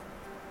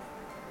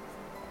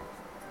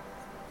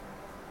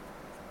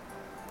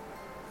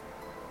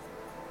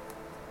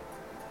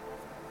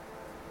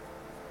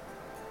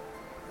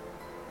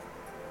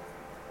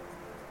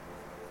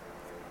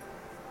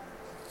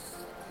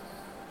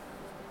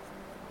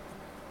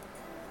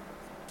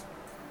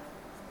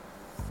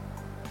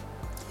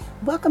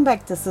Welcome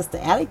back to Sister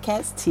Alley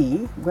Cat's Tea,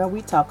 where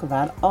we talk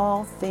about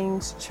all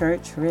things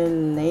church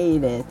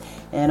related.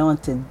 And on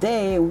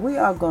today, we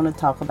are going to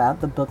talk about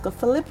the book of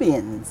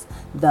Philippians,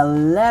 the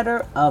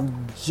letter of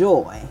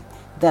joy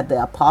that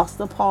the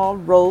Apostle Paul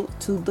wrote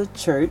to the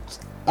church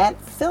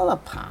at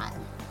Philippi.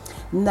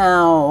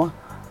 Now,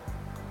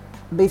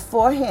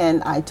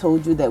 beforehand, I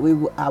told you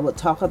that I would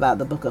talk about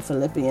the book of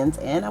Philippians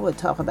and I would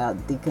talk about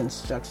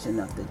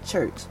deconstruction of the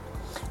church.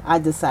 I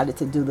decided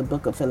to do the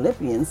book of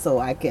Philippians so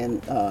I can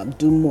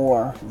do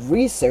more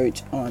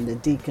research on the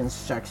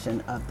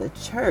deconstruction of the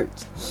church.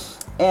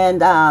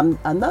 And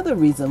another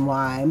reason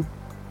why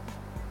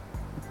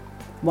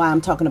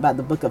I'm talking about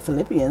the book of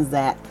Philippians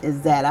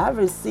is that I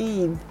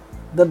received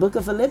the book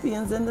of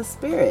Philippians in the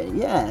spirit.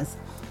 Yes.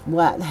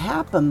 What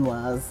happened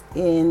was,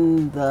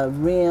 in the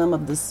realm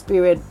of the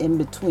spirit, in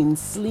between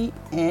sleep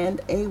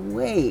and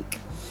awake,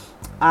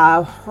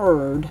 I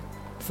heard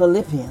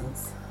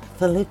Philippians.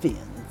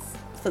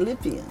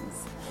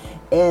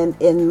 And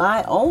in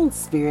my own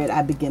spirit,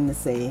 I begin to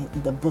say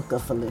the book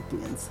of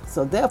Philippians.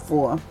 So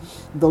therefore,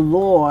 the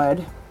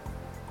Lord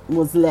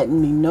was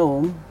letting me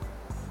know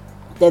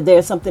that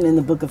there's something in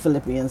the book of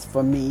Philippians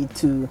for me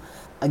to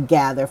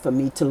gather, for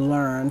me to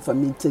learn, for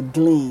me to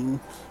glean.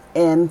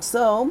 And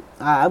so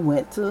I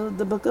went to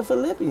the book of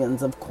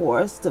Philippians, of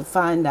course, to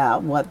find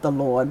out what the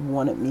Lord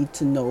wanted me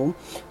to know,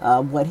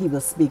 what he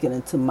was speaking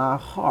into my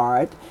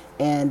heart,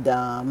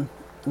 and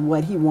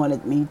what he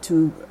wanted me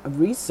to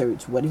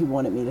research, what he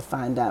wanted me to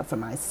find out for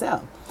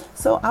myself.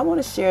 So I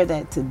want to share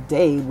that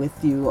today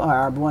with you, or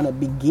I want to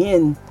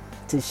begin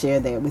to share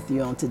that with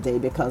you on today,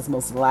 because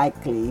most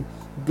likely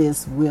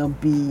this will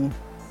be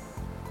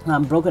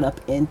broken up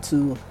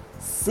into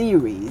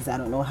series. I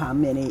don't know how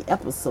many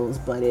episodes,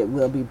 but it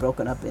will be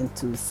broken up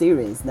into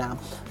series. Now,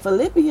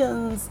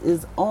 Philippians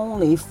is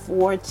only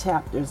 4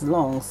 chapters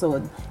long,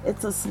 so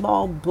it's a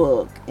small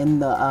book in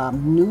the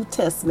New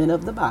Testament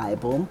of the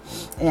Bible,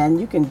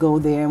 and you can go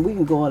there and we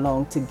can go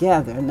along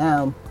together.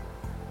 Now,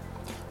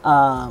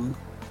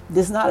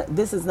 this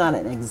is not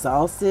an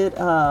exhaustive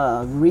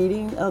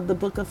reading of the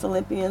book of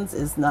Philippians.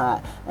 It's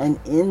not an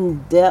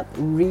in-depth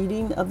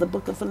reading of the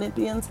book of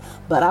Philippians,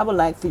 but I would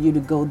like for you to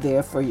go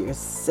there for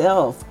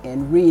yourself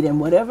and read in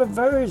whatever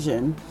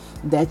version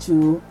that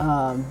you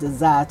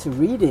desire to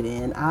read it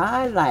in.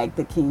 I like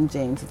the King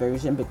James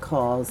Version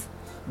because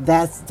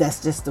that's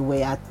just the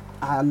way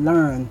I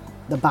learned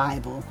the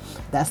Bible.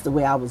 That's the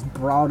way I was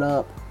brought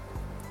up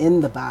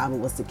in the Bible,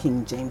 was the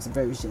King James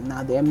Version.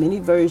 Now, there are many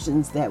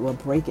versions that will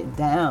break it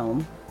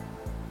down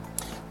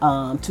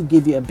to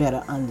give you a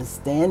better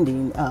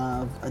understanding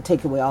of,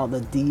 take away all the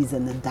D's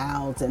and the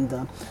thous and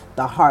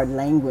the hard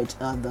language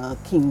of the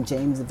King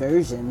James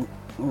Version.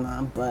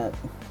 But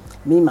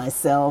me,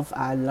 myself,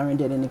 I learned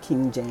it in the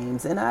King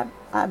James, and I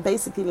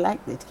basically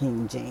like the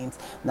King James.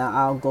 Now,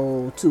 I'll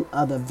go to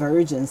other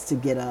versions to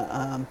get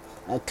a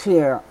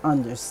clear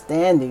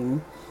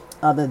understanding,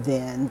 other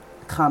than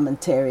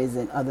commentaries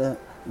and other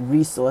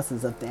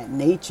resources of that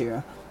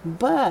nature.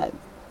 But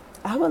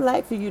I would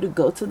like for you to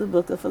go to the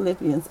book of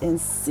Philippians and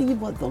see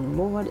what the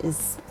Lord is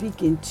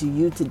speaking to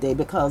you today,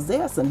 because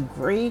there's some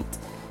great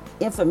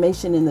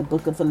information in the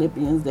book of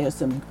Philippians. There's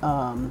some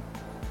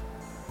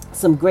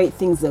great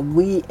things that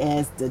we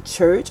as the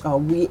church, or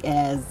we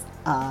as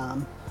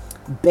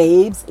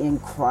babes in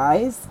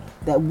Christ,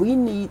 that we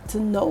need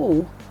to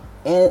know,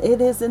 and it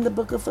is in the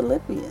book of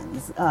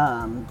Philippians.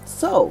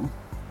 So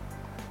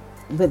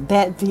with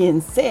that being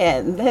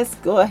said, let's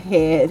go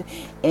ahead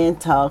and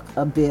talk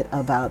a bit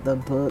about the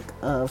book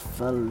of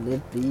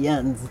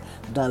Philippians,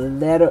 the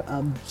letter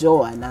of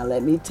joy. Now,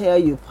 let me tell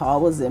you,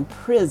 Paul was in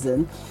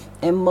prison,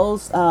 and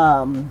most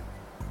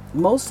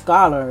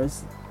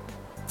scholars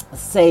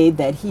say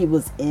that he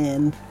was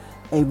in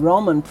a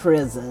Roman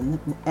prison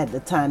at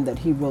the time that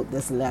he wrote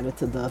this letter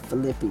to the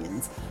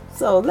Philippians.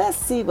 So let's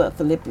see what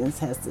Philippians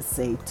has to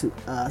say to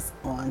us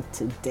on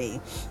today.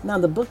 Now,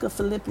 the book of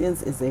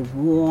Philippians is a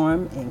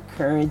warm,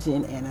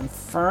 encouraging, and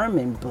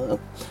affirming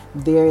book.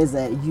 There is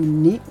a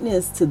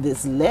uniqueness to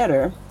this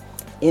letter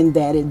in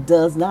that it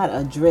does not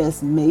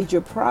address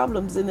major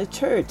problems in the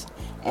church,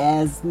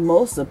 as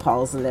most of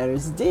Paul's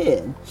letters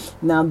did.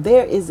 Now,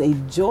 there is a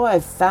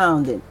joy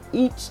found in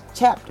each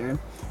chapter,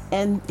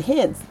 and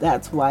hence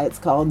that's why it's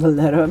called the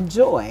letter of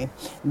joy.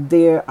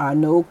 There are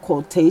no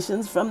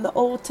quotations from the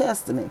Old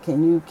Testament.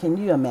 Can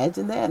you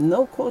imagine that?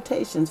 No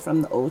quotations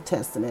from the Old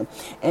Testament.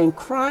 And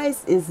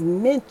Christ is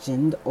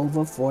mentioned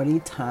over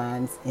 40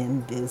 times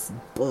in this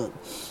book.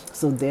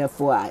 So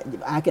therefore,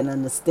 I can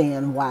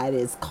understand why it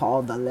is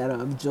called the letter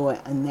of joy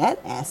in that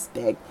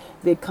aspect,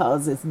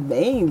 because it's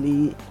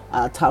mainly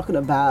talking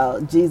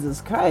about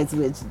Jesus Christ,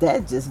 which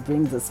that just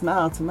brings a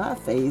smile to my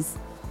face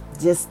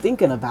just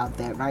thinking about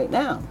that right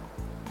now.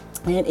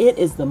 And it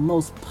is the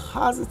most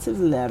positive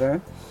letter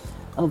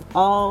of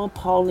all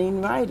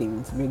Pauline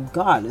writings,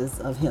 regardless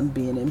of him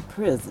being in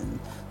prison.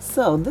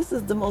 So this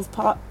is the most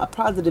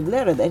positive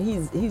letter that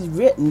he's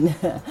written.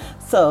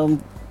 So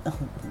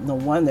no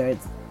wonder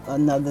it's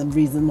another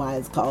reason why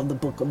it's called the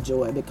book of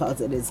joy,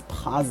 because it is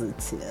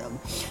positive.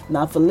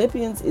 Now,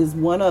 Philippians is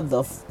one of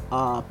the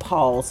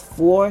Paul's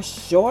 4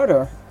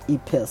 shorter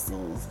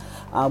epistles,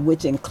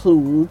 which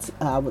includes,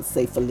 I would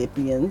say,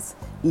 Philippians,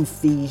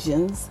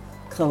 Ephesians,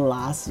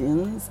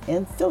 Colossians,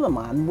 and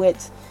Philemon, which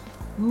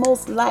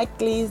most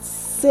likely,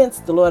 since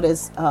the Lord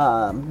has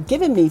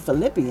given me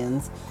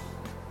Philippians,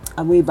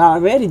 we've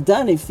already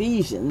done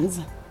Ephesians.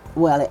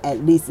 Well,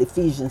 at least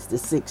Ephesians, the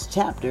 6th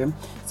chapter.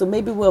 So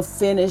maybe we'll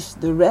finish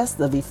the rest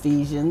of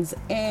Ephesians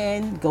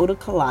and go to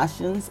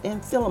Colossians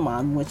and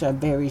Philemon, which are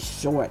very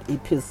short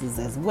epistles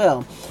as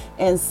well,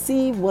 and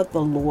see what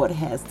the Lord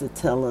has to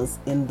tell us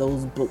in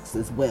those books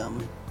as well.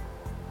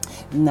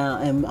 Now,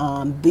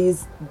 and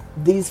these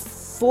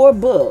 4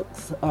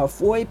 books or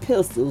 4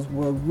 epistles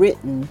were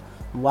written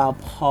while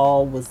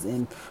Paul was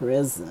in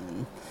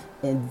prison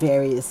in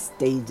various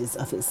stages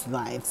of his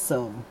life.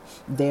 So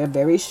they're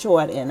very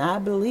short, and I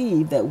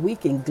believe that we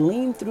can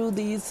glean through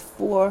these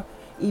 4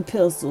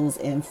 epistles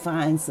and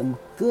find some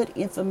good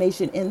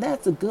information, and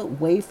that's a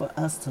good way for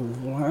us to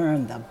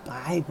learn the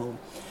Bible.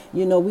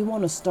 You know, we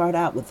want to start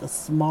out with the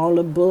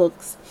smaller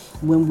books.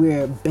 When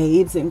we're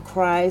babes in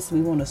Christ,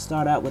 we want to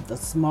start out with the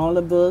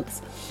smaller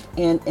books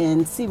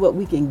and see what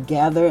we can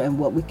gather and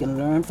what we can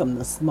learn from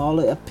the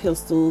smaller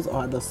epistles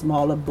or the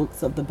smaller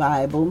books of the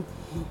Bible.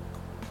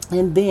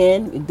 And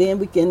then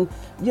we can,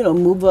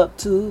 move up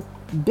to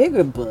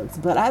bigger books.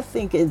 But I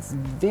think it's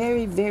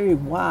very, very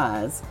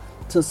wise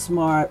to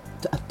start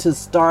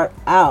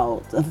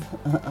out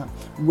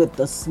with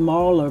the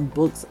smaller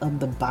books of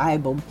the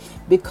Bible,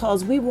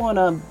 because we want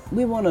to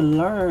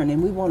learn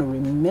and we want to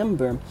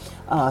remember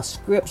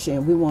scripture,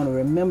 and we want to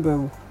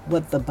remember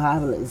what the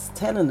Bible is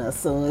telling us.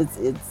 So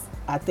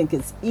I think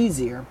it's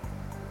easier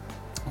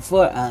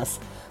for us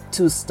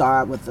to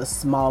start with the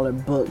smaller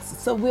books,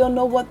 so we'll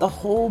know what the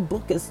whole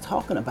book is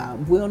talking about.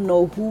 We'll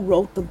know who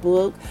wrote the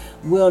book,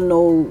 we'll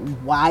know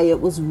why it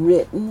was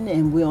written,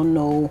 and we'll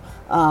know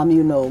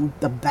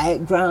the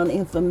background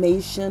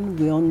information.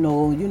 We'll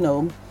know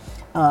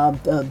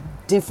the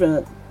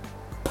different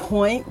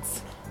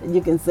points, you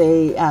can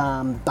say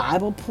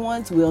Bible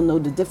points. We'll know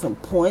the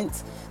different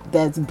points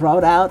that's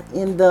brought out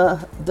in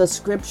the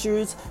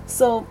scriptures.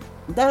 So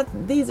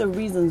these are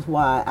reasons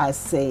why I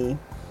say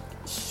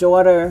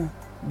shorter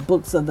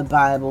books of the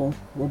Bible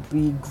will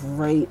be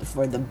great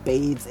for the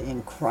babes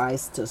in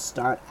Christ to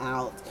start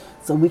out,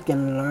 so we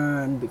can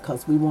learn,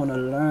 because we want to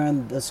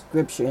learn the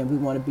scripture and we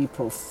want to be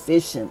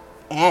proficient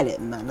at it.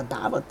 Man, the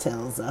Bible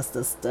tells us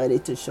to study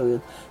to show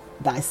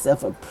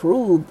thyself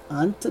approved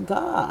unto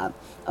God,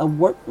 a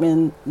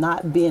workman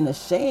not being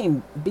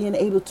ashamed, being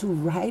able to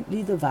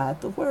rightly divide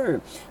the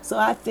word. So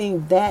I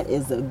think that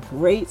is a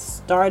great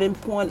starting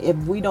point. If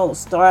we don't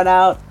start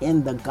out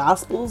in the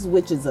Gospels,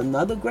 which is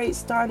another great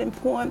starting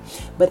point,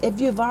 but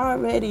if you've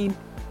already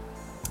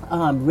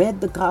read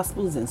the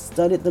Gospels and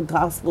studied the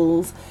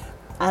Gospels,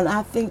 and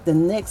I think the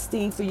next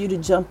thing for you to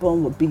jump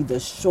on would be the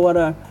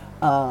shorter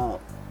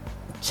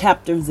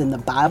chapters in the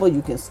Bible.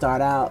 You can start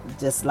out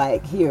just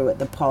like here with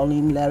the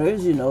Pauline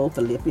letters,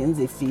 Philippians,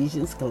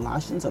 Ephesians,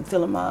 Colossians, or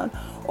Philemon.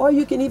 Or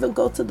you can even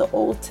go to the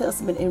Old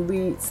Testament and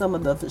read some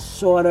of the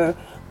shorter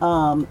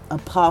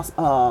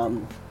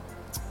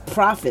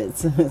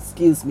prophets,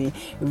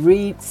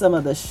 read some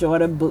of the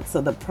shorter books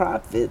of the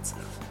prophets,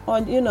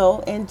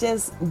 and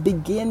just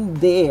begin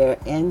there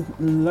and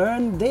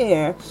learn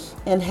there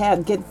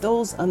and get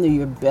those under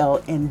your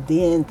belt, and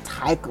then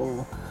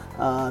tackle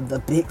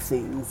the big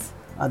things,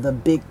 or the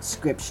big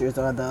scriptures,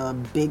 or the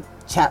big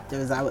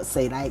chapters. I would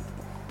say like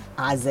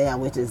Isaiah,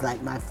 which is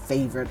like my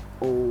favorite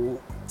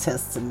Old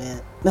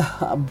Testament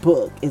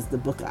book, is the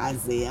book of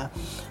Isaiah,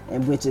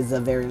 and which is a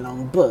very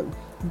long book.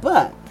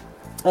 But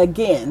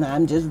again,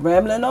 I'm just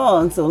rambling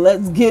on, so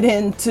let's get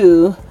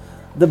into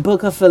the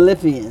book of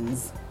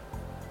Philippians.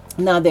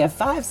 Now, there are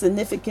 5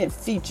 significant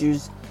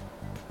features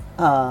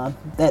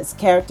that's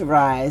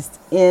characterized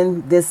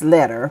in this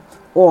letter,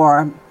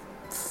 or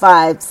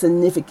 5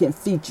 significant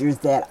features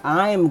that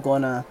I'm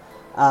going to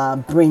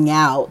bring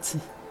out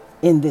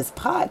in this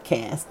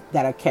podcast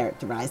that are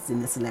characterized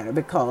in this letter,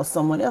 because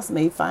someone else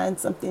may find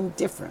something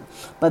different.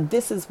 But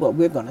this is what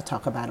we're going to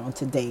talk about on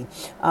today.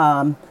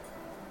 We're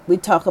going to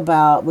talk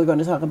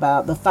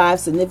about the 5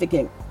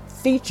 significant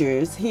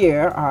features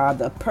here are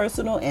the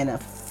personal and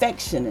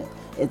affectionate.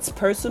 It's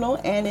personal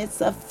and it's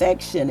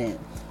affectionate.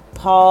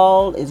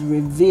 Paul is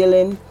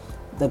revealing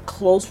the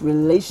close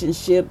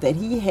relationship that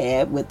he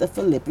had with the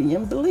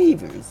Philippian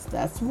believers.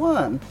 That's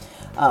one.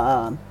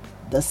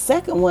 The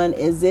second one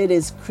is it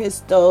is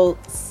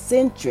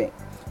Christocentric,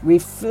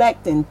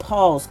 reflecting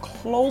Paul's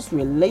close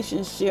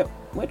relationship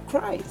with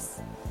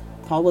Christ.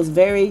 Paul was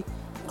very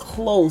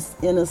close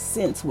in a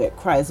sense with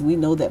Christ. We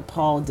know that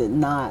Paul did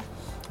not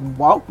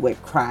walk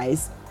with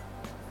Christ,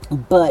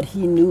 but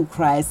he knew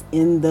Christ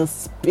in the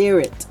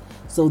spirit.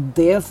 So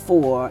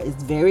therefore,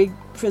 it's very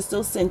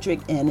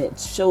Christocentric, and it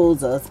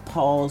shows us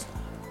Paul's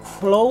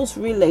close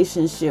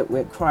relationship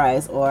with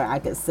Christ, or I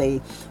could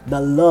say the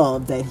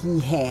love that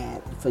he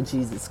had for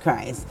Jesus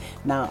Christ.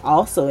 Now,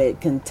 also,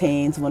 it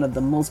contains one of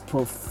the most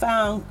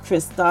profound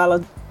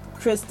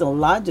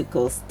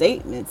Christological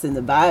statements in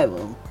the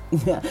Bible,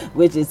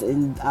 which is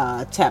in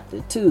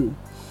chapter 2,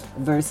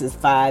 verses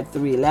 5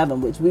 through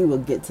 11, which we will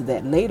get to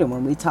that later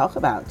when we talk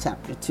about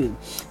chapter 2.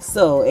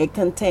 So it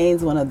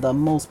contains one of the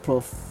most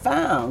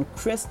profound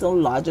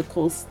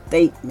Christological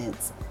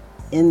statements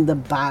in the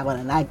Bible,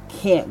 and I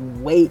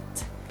can't wait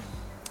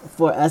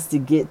for us to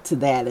get to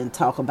that and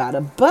talk about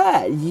it.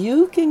 But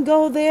you can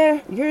go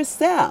there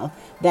yourself.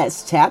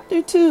 That's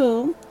chapter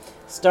 2,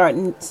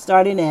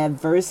 starting at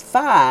verse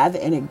 5,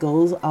 and it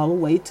goes all the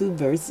way to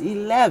verse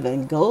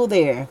 11. Go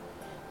there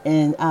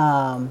and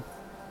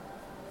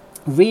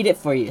read it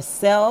for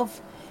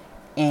yourself.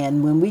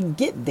 And when we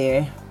get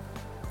there,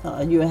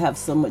 you'll have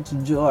so much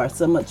joy,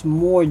 so much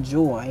more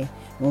joy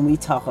when we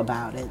talk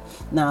about it.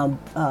 Now,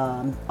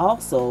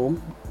 also,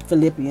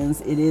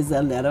 Philippians, it is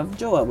a letter of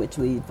joy, which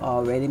we've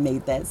already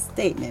made that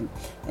statement.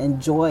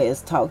 And joy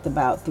is talked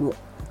about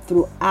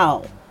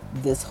throughout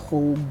this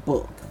whole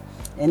book.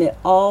 And it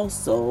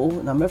also,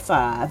 number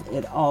 5,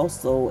 it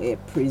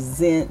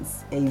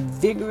presents a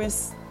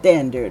vigorous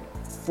standard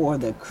for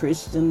the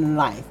Christian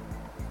life,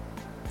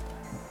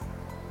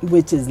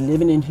 which is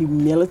living in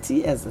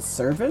humility as a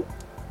servant,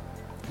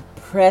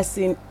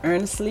 pressing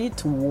earnestly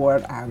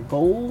toward our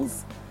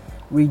goals,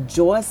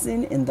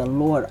 rejoicing in the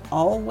Lord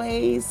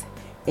always,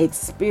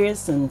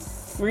 experiencing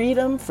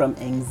freedom from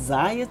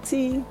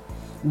anxiety,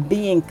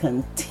 being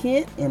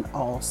content in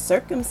all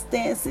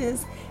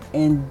circumstances,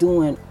 and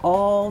doing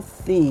all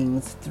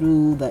things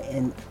through the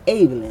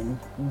enabling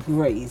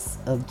grace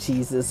of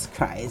Jesus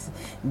Christ.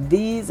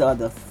 These are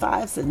the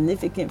 5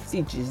 significant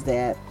features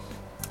that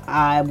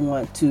I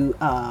want to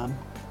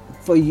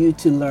for you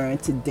to learn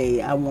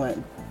today. I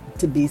want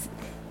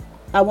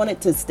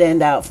it to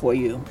stand out for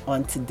you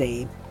on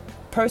today.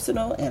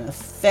 Personal and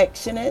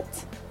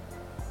affectionate,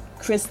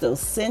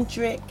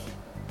 Christocentric,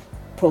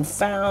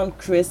 profound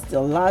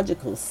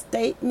Christological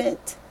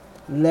statement,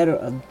 letter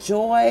of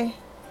joy,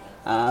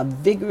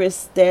 vigorous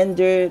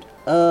standard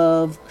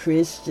of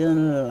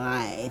Christian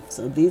life.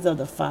 So these are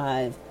the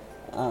 5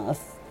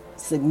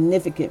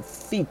 significant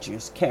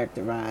features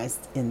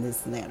characterized in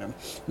this letter.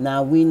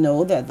 Now, we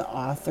know that the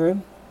author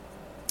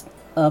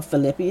of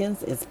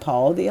Philippians is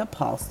Paul the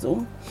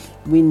Apostle.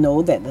 We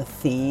know that the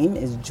theme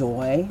is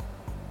joy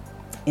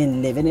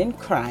in living in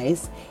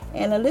Christ,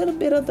 and a little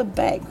bit of the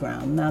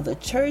background. Now, the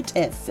church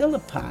at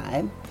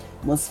Philippi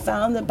was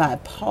founded by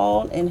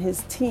Paul and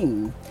his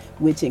team,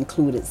 which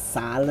included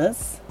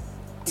Silas,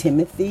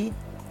 Timothy,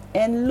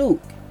 and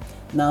Luke.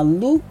 Now,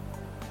 Luke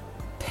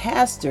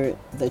pastored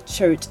the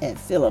church at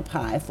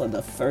Philippi for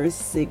the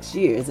first 6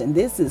 years, and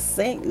this is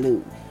St.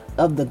 Luke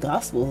of the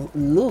Gospel,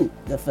 Luke,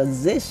 the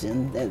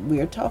physician that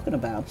we're talking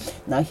about.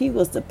 Now, he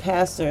was the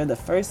pastor the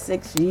first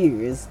 6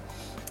 years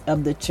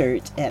of the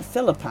church at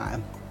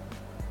Philippi.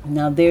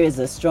 Now, there is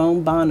a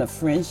strong bond of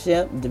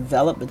friendship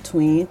developed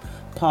between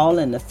Paul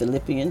and the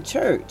Philippian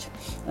church,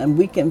 and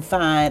we can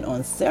find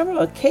on several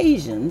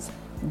occasions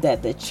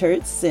that the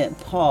church sent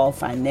Paul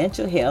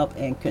financial help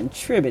and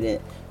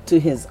contributed to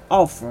his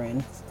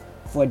offering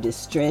for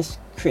distressed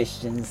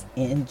Christians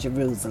in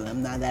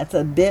Jerusalem. Now, that's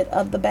a bit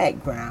of the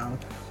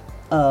background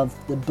of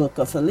the book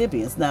of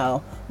Philippians.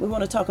 Now, we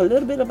want to talk a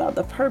little bit about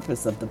the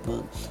purpose of the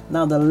book.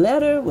 Now, the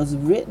letter was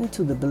written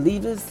to the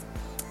believers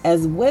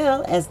as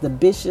well as the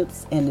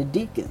bishops and the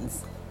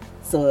deacons.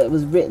 So it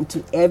was written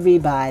to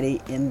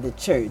everybody in the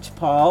church.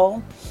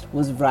 Paul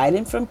was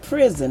writing from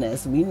prison,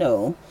 as we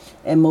know,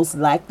 and most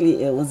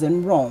likely it was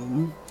in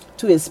Rome,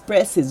 to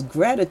express his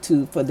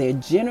gratitude for their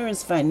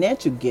generous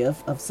financial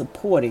gift of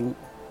supporting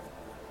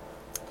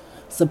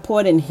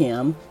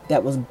him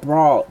that was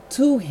brought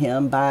to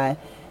him by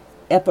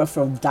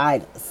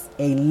Epaphroditus,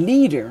 a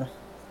leader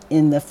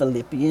in the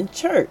Philippian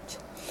church.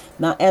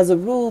 Now, as a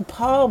rule,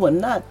 Paul would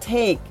not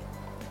pay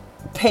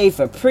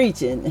for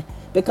preaching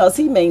because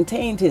he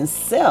maintained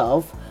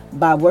himself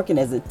by working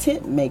as a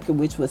tent maker,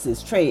 which was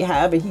his trade.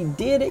 However, he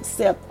did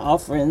accept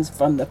offerings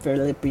from the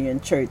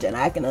Philippian church, and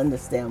I can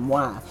understand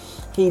why.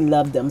 He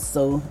loved them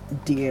so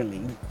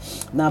dearly.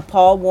 Now,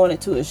 Paul wanted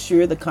to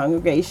assure the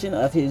congregation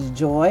of his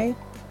joy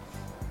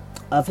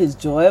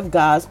of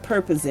God's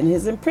purpose in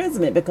his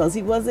imprisonment, because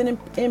he wasn't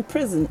in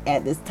prison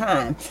at this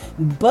time,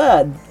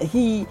 but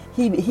he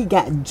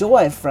got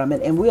joy from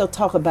it, and we'll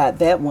talk about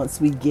that once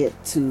we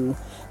get to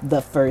the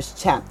first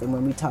chapter.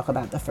 When we talk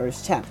about the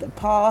first chapter,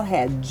 Paul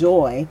had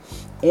joy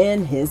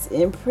in his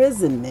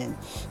imprisonment.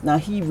 Now,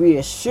 he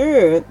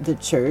reassured the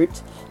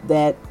church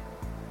that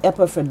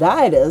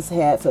Epaphroditus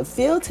had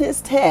fulfilled his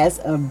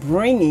task of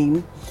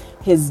bringing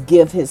his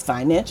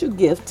financial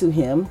gift to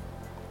him,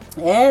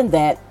 and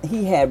that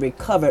he had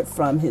recovered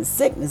from his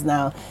sickness.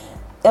 Now,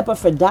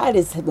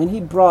 Epaphroditus, when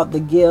he brought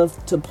the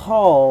gift to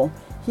Paul,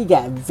 he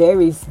got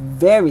very,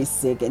 very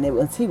sick, and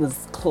he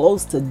was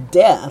close to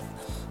death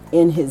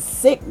in his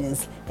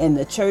sickness, and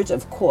the church,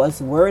 of course,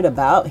 worried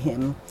about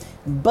him.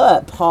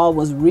 But Paul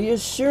was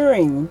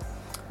reassuring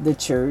the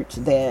church,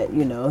 that,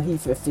 he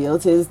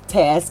fulfilled his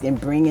task in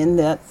bringing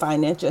that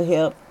financial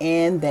help,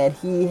 and that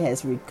he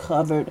has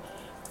recovered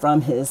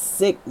from his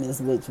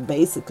sickness, which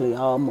basically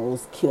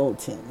almost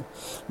killed him.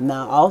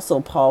 Now, also,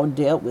 Paul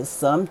dealt with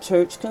some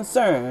church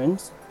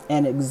concerns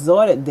and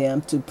exhorted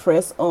them to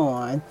press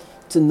on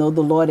to know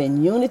the Lord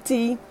in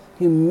unity,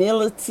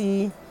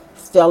 humility,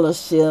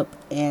 fellowship,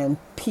 and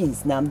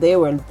peace. Now, there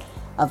were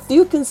a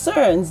few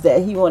concerns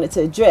that he wanted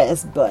to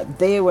address, but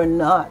they were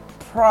not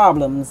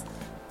problems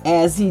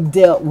as he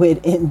dealt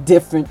with in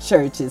different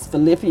churches.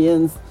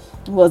 Philippians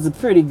was a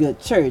pretty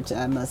good church,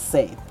 I must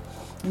say.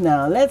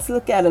 Now, let's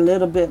look at a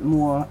little bit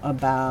more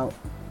about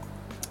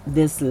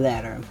this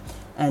letter.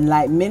 And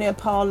like many of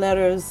Paul's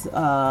letters,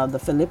 the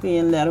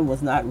Philippian letter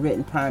was not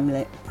written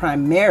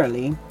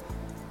primarily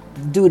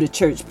due to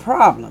church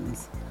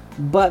problems,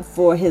 but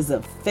for his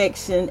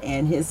affection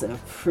and his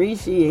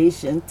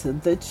appreciation to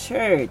the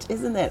church.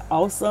 Isn't that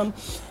awesome?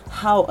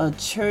 How a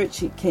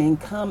church can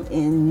come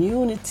in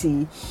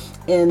unity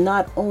and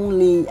not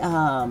only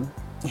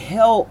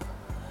help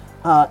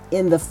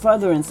in the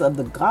furtherance of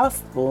the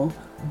gospel,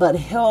 but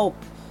help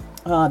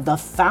the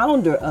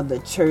founder of the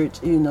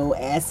church,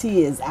 as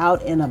he is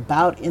out and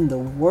about in the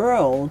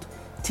world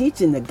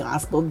teaching the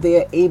gospel.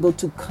 They're able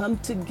to come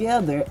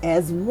together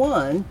as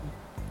one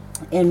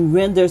and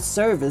render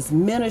service,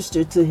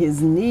 minister to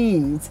his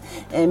needs,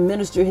 and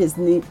minister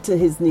to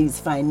his needs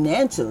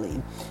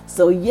financially.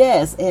 So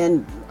yes,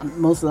 and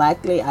most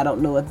likely, I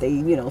don't know if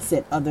they,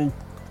 sent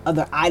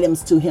other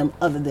items to him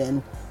other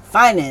than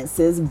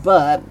finances,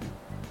 but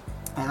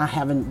I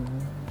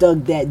haven't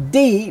dug that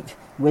deep,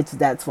 which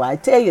that's why I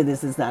tell you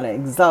this is not an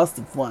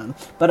exhaustive one,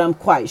 but I'm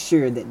quite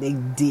sure that they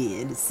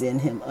did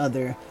send him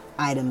other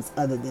items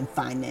other than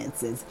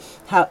finances.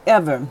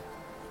 However,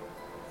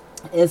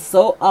 it's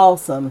so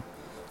awesome.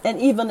 And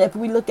even if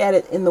we look at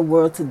it in the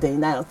world today,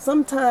 now,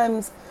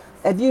 sometimes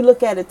if you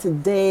look at it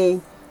today,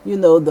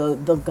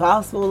 the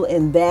gospel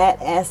in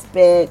that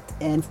aspect,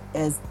 and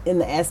as in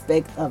the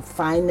aspect of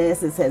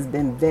finances, has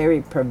been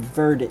very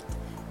perverted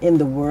in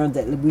the world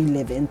that we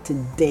live in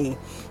today.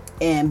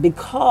 And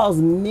because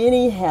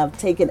many have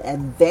taken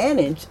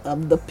advantage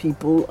of the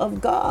people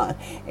of God,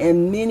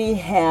 and many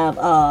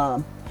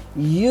have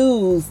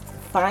used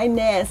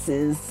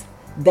finances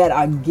that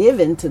are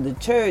given to the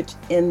church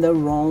in the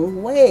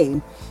wrong way,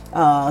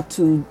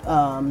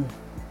 to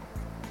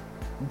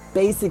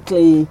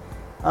basically,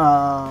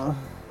 I'm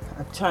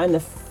trying to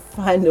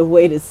find a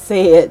way to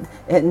say it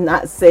and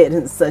not say it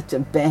in such a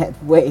bad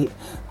way,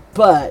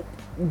 but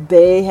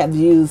they have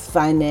used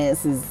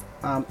finances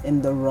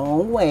in the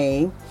wrong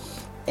way.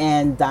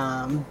 And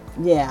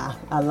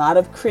a lot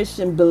of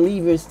Christian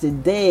believers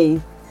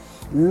today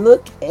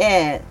look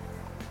at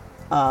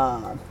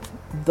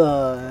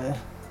the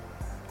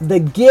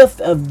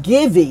gift of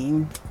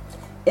giving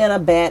in a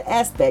bad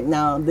aspect.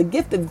 Now, the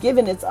gift of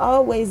giving, it's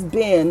always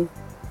been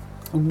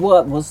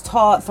what was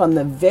taught from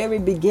the very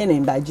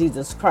beginning by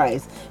Jesus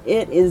Christ.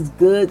 It is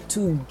good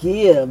to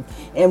give.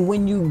 And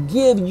when you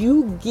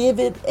give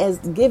it as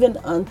given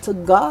unto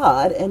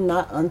God and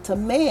not unto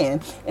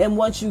man. And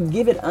once you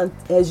give it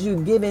as you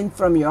giving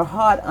from your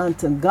heart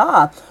unto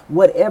God,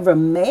 whatever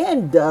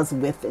man does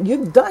with it,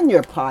 you've done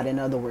your part. In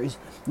other words,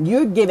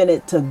 you're giving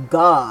it to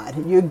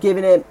God. You're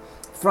giving it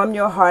from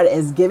your heart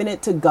as giving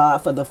it to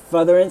God for the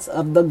furtherance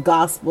of the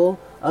gospel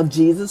of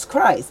Jesus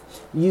Christ.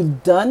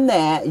 You've done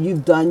that.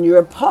 You've done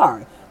your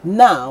part.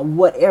 Now,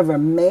 whatever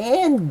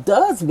man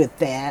does with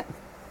that,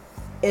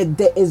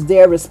 it is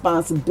their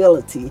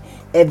responsibility.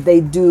 If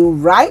they do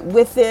right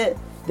with it,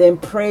 then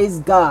praise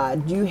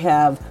God. You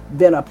have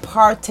been a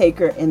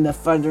partaker in the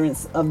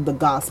furtherance of the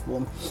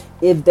gospel.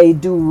 If they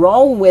do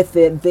wrong with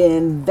it,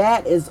 then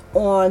that is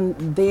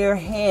on their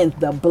hands.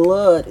 The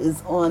blood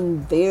is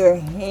on their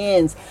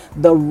hands.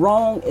 The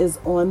wrong is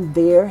on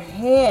their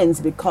hands,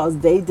 because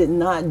they did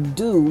not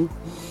do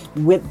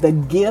with the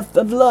gift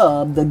of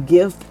love, the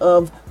gift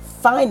of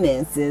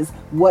finances,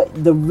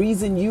 what the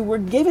reason you were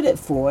given it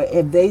for.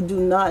 If they do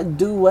not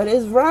do what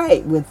is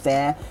right with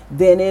that,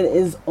 then it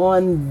is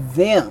on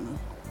them.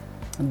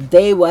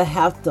 They will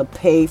have to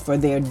pay for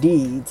their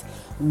deeds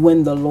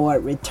when the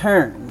Lord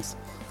returns.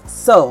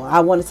 So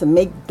I wanted to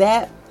make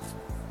that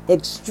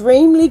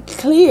extremely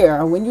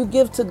clear. When you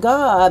give to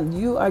God,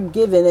 you are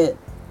giving it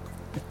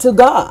to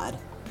God.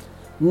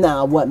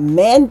 Now, what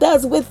man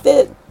does with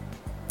it,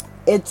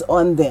 it's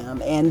on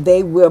them, and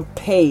they will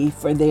pay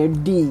for their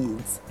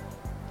deeds.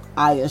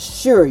 I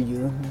assure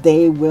you,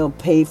 they will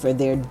pay for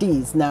their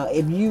deeds. Now,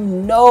 if you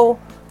know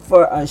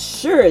for a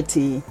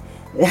surety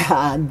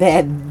that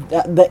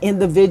the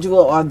individual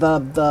or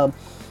the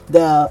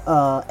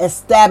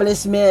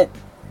establishment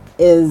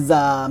is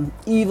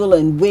evil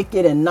and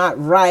wicked and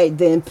not right,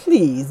 then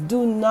please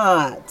do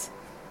not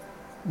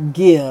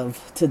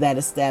give to that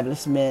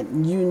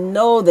establishment. You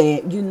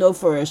know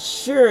for a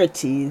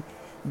surety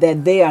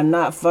that they are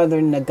not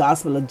furthering the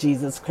gospel of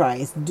Jesus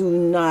Christ. Do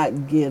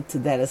not give to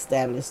that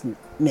establishment.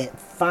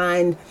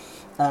 Find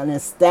an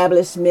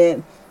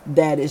establishment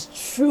that is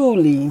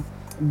truly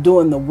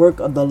doing the work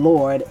of the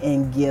Lord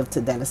and give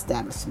to that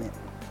establishment.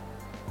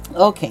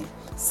 Okay,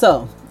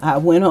 so I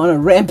went on a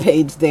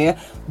rampage there,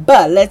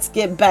 but let's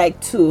get back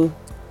to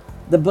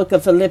the book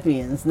of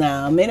Philippians.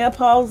 Now, many of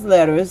Paul's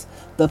letters,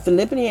 the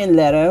Philippian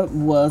letter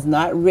was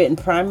not written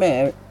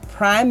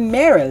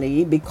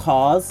primarily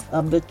because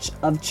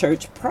of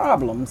church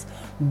problems,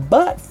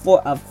 but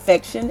for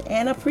affection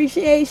and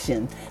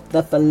appreciation.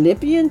 The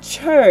Philippian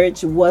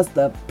church was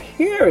the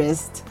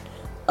purest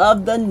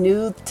of the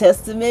New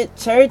Testament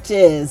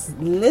churches.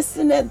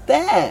 Listen at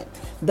that.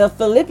 The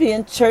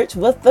Philippian church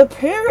was the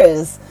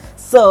purest.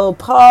 So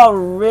Paul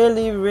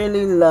really,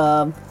 really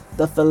loved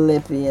the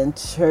Philippian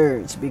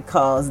church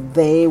because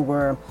they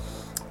were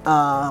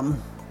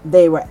adamant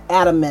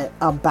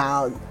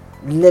about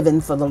living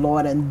for the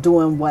Lord and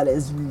doing what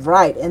is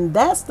right. And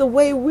that's the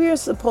way we're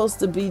supposed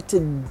to be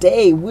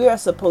today. We are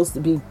supposed to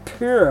be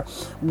pure.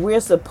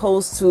 We're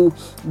supposed to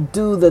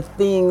do the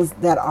things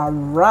that are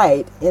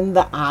right in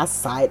the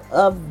eyesight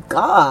of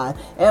God.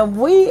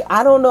 And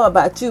I don't know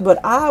about you,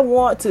 but I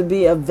want to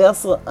be a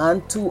vessel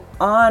unto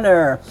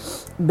honor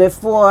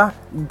before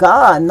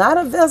God, not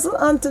a vessel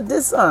unto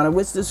dishonor,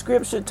 which the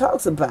scripture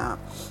talks about.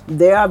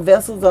 There are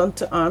vessels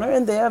unto honor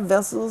and there are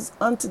vessels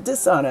unto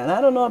dishonor. And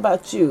I don't know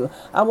about you.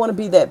 I want to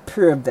be that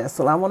pure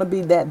vessel. I want to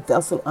be that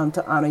vessel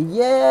unto honor.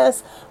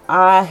 Yes,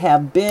 I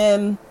have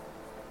been,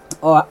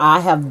 or I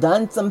have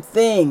done some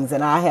things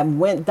and I have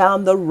went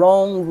down the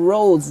wrong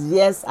roads.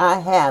 Yes, I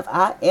have.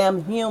 I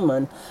am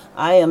human.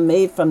 I am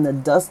made from the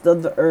dust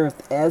of the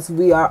earth, as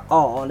we are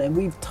all. And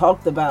we've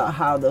talked about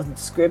how the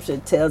scripture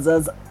tells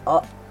us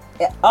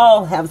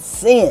all have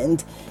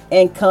sinned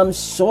and come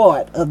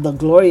short of the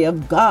glory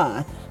of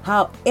God.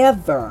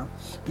 However,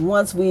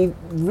 once we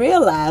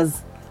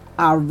realize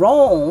our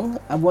wrong,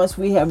 once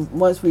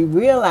we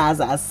realize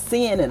our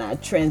sin and our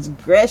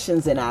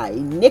transgressions and our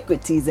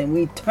iniquities, and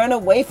we turn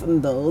away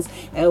from those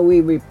and we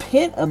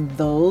repent of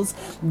those,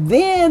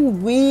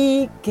 then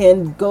we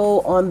can go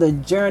on the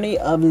journey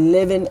of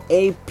living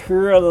a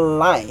pure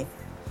life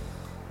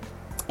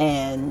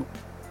and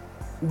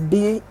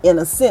be, in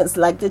a sense,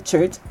 like the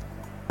church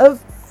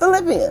of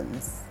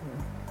Philippians,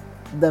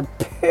 the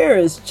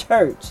purest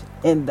church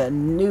in the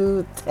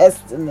New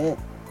Testament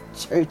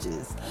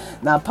churches.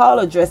 Now, Paul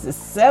addresses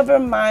several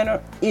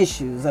minor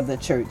issues of the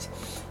church.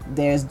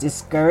 There's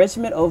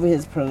discouragement over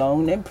his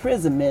prolonged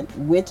imprisonment,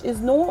 which is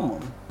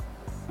normal.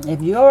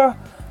 If you're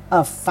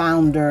a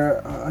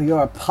founder or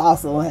your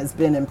apostle has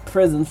been in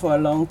prison for a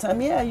long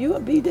time, yeah, you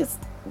would be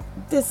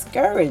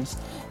discouraged.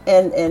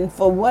 And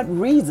for what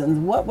reasons?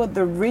 What were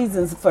the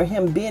reasons for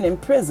him being in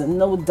prison?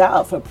 No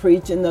doubt for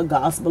preaching the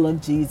gospel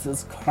of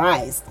Jesus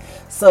Christ.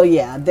 So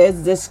yeah,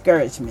 there's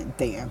discouragement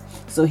there.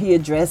 So he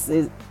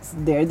addresses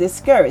their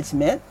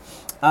discouragement.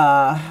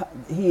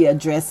 He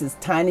addresses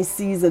tiny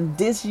seeds of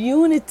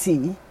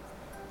disunity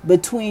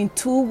between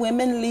two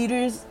women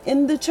leaders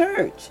in the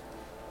church.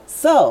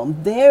 So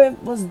there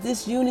was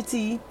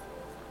disunity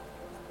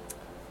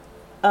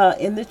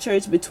in the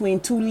church between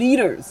two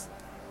leaders.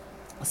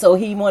 So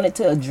he wanted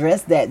to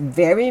address that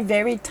very,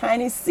 very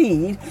tiny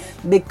seed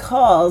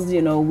because,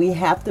 we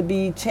have to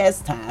be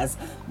chastised.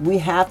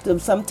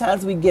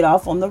 Sometimes we get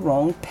off on the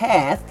wrong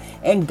path,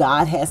 and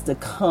God has to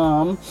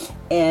come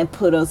and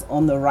put us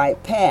on the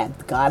right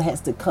path. God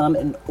has to come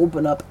and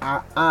open up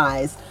our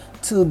eyes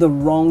to the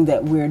wrong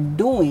that we're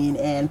doing.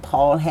 And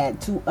Paul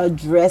had to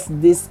address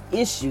this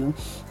issue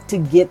to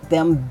get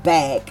them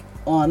back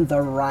on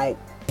the right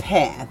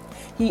path.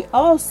 He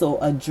also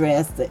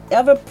addressed the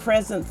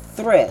ever-present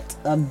threat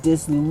of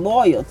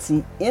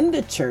disloyalty in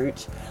the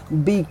church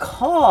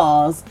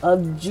because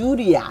of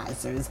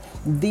Judaizers.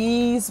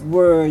 These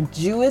were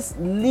Jewish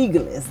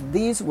legalists.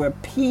 These were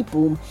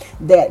people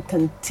that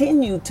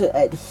continued to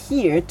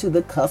adhere to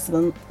the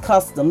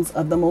customs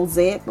of the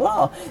Mosaic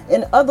law.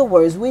 In other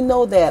words, we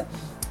know that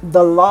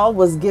the law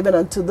was given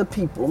unto the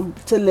people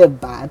to live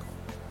by.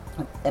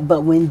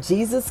 But when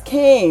Jesus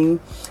came,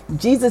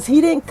 he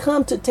didn't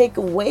come to take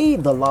away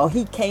the law.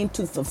 He came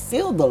to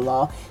fulfill the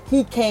law.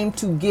 He came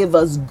to give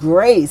us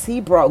grace. He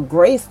brought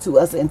grace to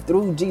us, and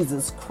through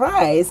Jesus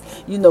Christ,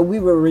 we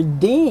were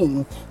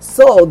redeemed.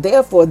 So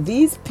therefore,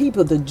 these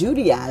people, the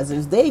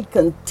Judaizers, they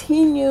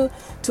continue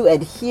to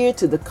adhere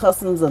to the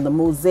customs of the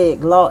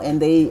Mosaic law, and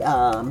they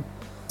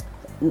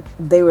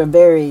were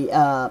very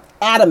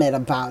adamant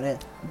about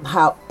it.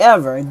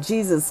 However,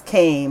 Jesus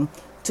came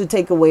to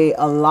take away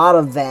a lot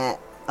of that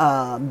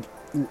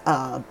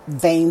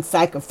vain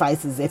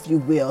sacrifices, if you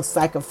will,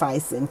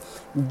 sacrificing.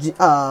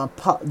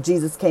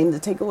 Jesus came to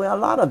take away a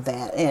lot of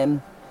that.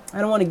 And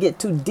I don't want to get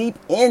too deep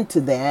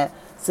into that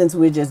since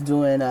we're just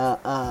doing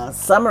a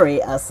summary,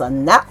 a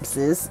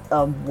synopsis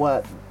of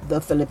what the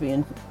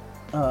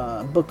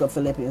book of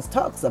Philippians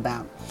talks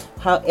about.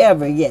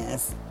 However,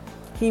 yes,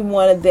 he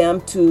wanted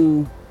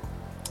to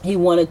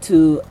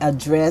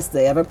address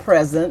the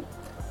ever-present,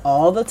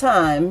 all the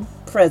time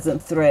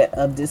present threat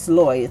of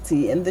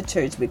disloyalty in the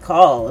church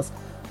because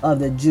of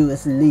the Jewish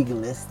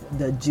legalists,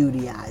 the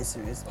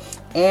Judaizers.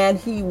 And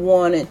he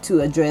wanted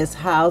to address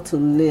how to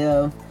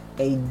live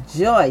a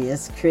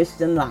joyous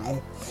Christian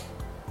life.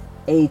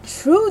 A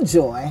true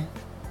joy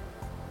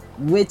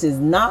which is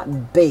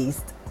not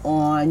based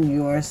on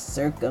your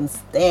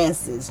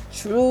circumstances.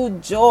 True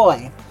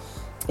joy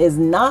is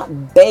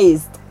not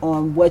based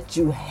on what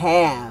you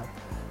have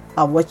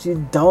or what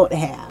you don't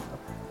have,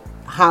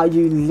 how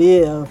you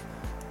live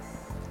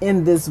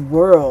in this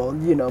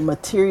world,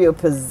 material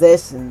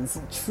possessions.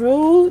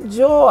 True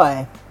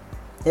joy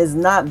is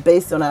not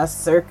based on our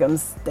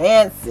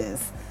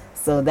circumstances.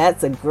 So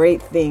that's a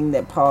great thing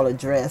that Paul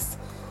addressed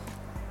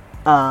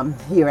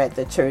here at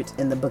the church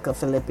in the book of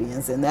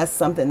Philippians. And that's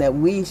something that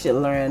we should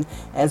learn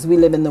as we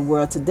live in the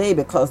world today,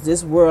 because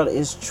this world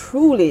is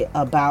truly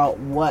about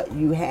what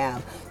you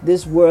have.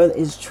 This world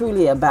is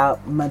truly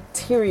about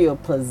material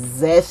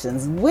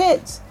possessions,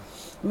 which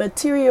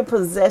material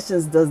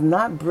possessions does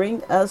not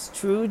bring us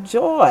true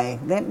joy.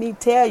 Let me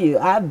tell you,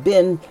 I've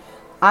been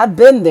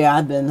there.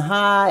 I've been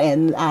high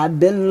and I've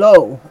been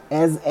low,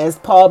 as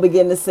Paul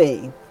began to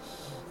say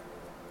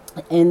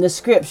in the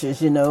scriptures.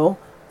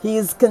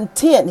 He's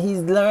content. He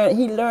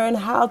learned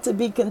how to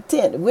be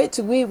content, which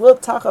we will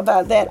talk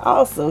about that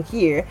also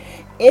here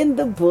in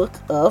the book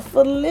of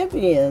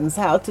Philippians,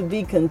 how to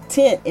be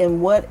content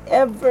in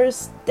whatever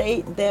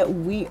state that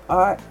we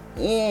are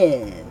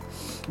in.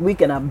 We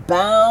can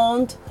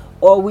abound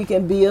or we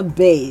can be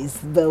abased,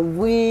 but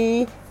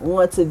we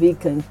want to be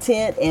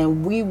content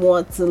and we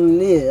want to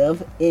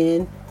live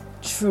in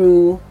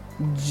true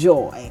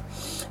joy.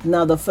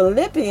 Now, the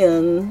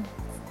Philippians,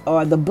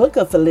 or the book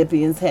of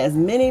Philippians, has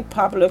many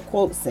popular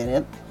quotes in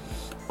it,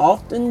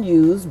 often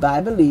used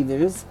by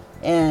believers,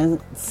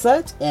 and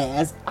such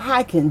as,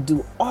 I can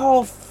do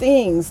all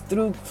things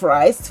through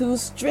Christ who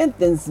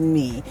strengthens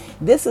me.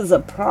 This is a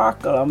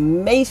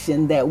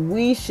proclamation that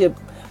we should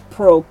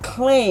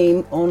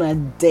proclaim on a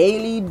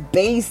daily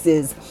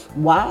basis.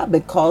 Why?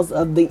 Because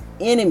of the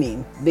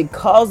enemy,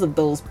 because of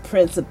those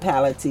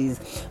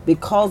principalities,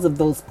 because of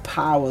those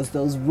powers,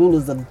 those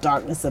rulers of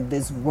darkness of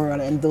this world,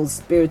 and those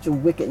spiritual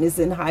wickedness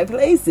in high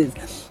places.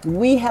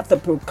 We have to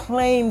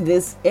proclaim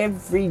this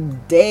every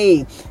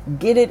day.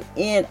 Get it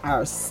in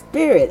our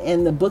spirit.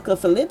 And the book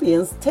of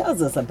Philippians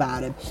tells us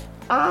about it.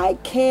 I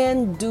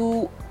can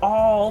do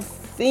all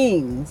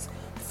things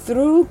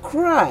through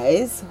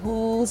Christ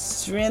who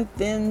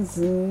strengthens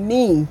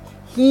me.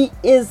 He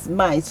is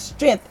my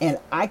strength and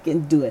I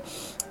can do it.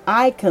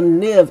 I can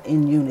live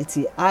in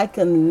unity. I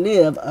can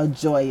live a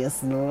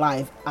joyous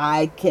life.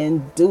 I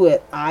can do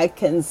it. I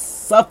can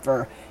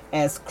suffer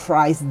as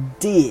Christ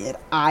did.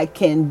 I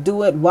can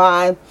do it.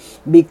 Why?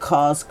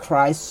 Because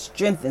Christ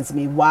strengthens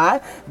me.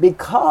 Why?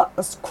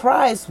 Because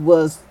Christ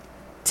was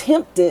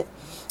tempted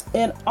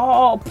in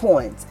all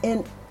points,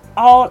 in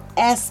all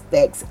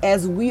aspects,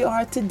 as we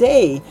are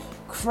today.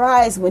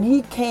 Christ, when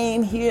he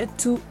came here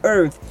to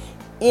earth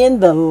in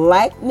the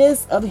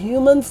likeness of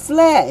human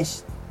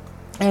flesh,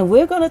 and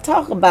we're going to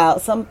talk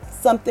about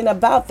something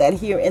about that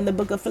here in the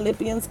book of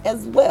Philippians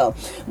as well.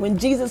 When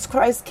Jesus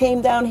Christ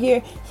came down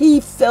here,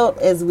 he felt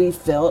as we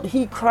felt.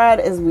 He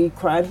cried as we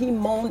cried. He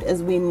moaned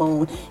as we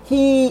moaned.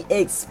 He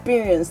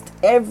experienced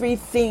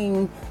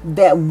everything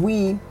that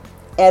we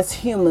as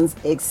humans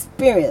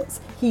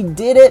experience. He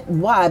did it.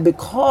 Why?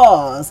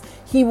 Because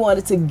he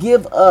wanted to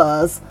give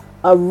us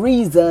a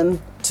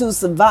reason to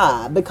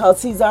survive,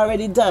 because he's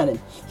already done it.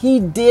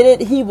 He did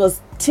it. He was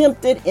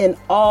tempted in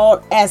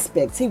all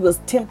aspects. He was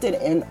tempted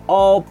in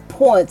all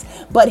points,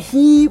 but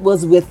he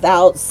was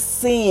without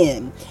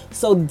sin.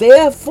 So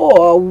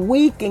therefore,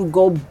 we can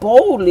go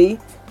boldly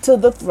to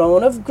the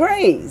throne of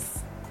grace.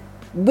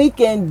 We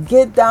can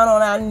get down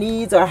on our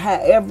knees, or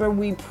however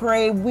we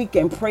pray, we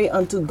can pray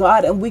unto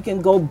God and we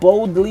can go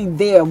boldly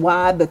there.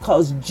 Why?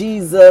 Because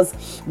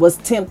Jesus was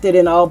tempted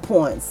in all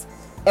points.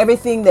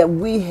 Everything that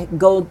we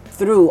go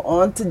through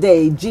on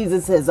today,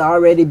 Jesus has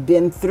already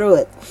been through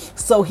it.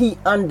 So he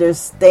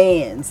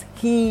understands.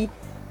 He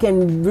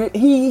can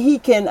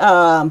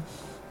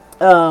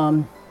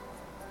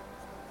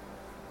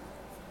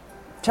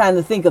trying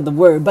to think of the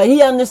word, but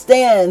he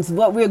understands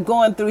what we're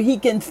going through. He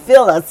can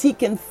feel us. He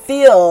can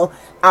feel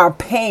our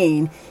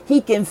pain.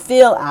 He can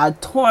feel our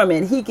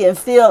torment. He can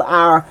feel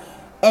our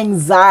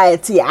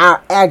anxiety,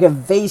 our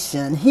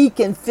aggravation. He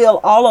can feel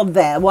all of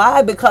that.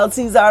 Why? Because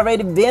he's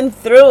already been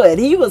through it.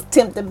 He was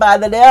tempted by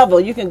the devil.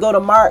 You can go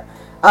to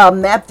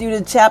Matthew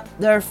to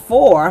chapter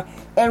 4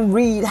 and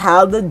read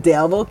how the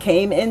devil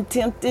came and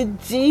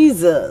tempted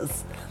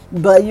Jesus.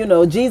 But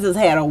Jesus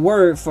had a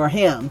word for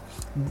him.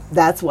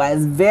 That's why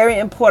it's very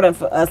important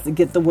for us to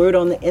get the word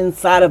on the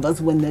inside of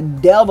us. When the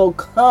devil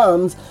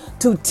comes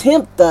to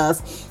tempt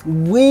us,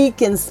 we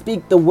can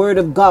speak the word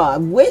of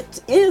God,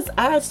 which is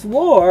our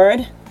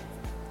sword.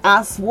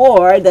 Our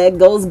sword that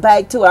goes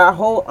back to our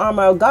whole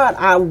armor of God,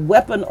 our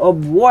weapon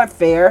of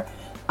warfare.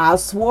 Our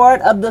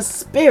sword of the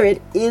Spirit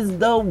is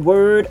the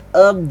word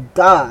of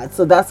God.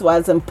 So that's why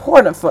it's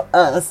important for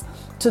us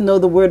to know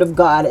the word of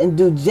God and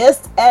do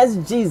just as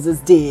Jesus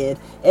did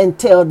and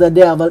tell the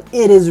devil,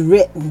 it is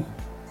written.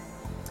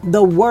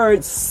 The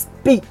word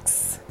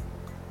speaks,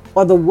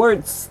 or the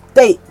word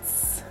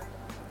states,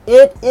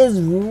 it is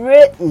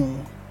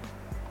written.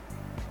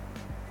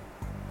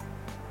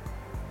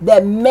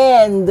 that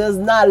man does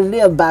not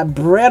live by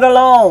bread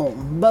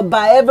alone, but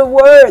by every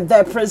word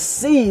that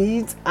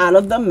proceeds out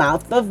of the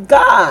mouth of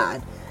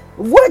God.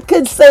 What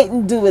could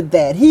Satan do with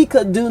that? He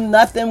could do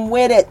nothing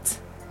with it,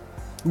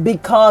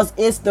 because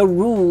it's the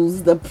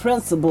rules, the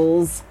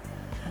principles,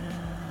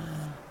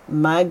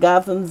 my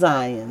God from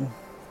Zion,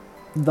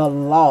 the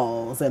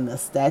laws and the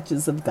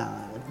statutes of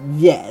God.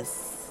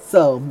 Yes.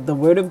 So the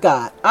word of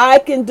God, I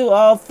can do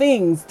all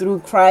things through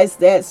Christ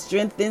that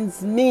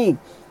strengthens me.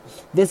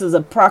 This is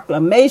a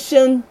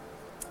proclamation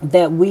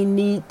that we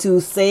need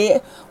to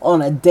say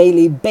on a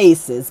daily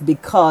basis,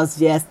 because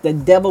yes, the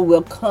devil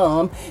will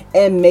come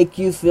and make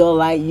you feel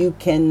like you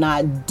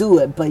cannot do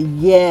it, but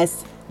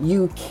yes,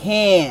 you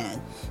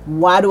can.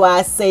 Why do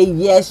I say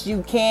yes,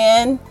 you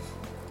can?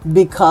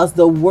 Because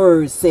the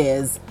word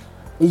says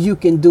you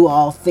can do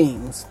all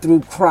things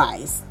through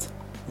Christ.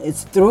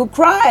 It's through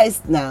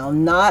Christ now,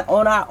 not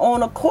on our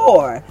own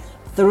accord.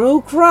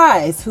 Through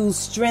Christ who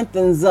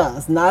strengthens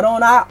us, not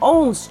on our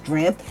own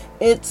strength.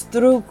 It's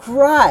through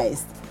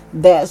Christ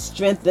that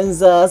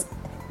strengthens us,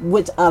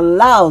 which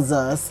allows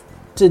us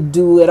to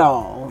do it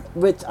all,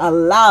 which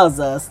allows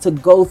us to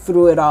go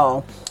through it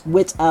all,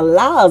 which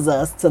allows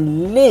us to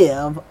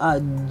live a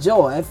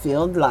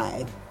joy-filled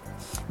life.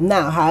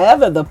 Now,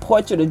 however, the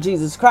portrait of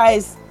Jesus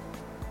Christ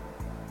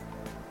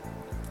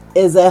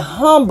is of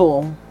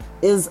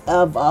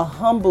a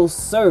humble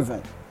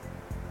servant,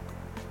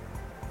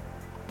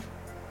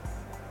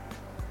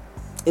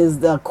 is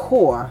the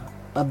core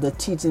of the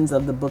teachings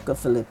of the book of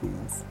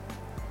Philippians.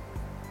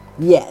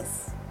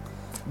 Yes,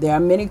 there are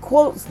many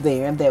quotes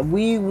there that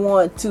we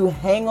want to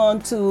hang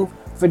on to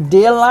for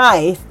dear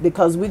life,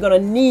 because we're going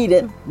to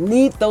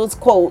need those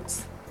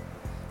quotes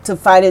to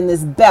fight in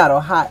this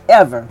battle.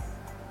 However,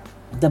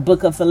 the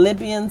book of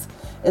Philippians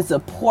is a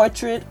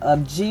portrait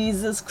of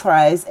Jesus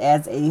Christ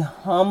as a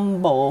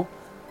humble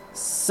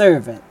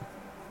servant.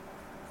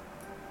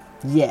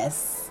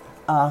 Yes,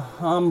 a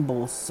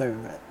humble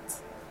servant.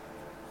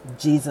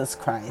 Jesus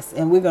Christ.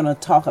 And we're going to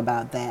talk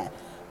about that.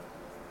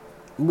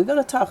 We're going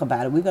to talk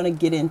about it. We're going to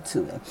get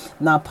into it.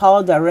 Now,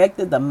 Paul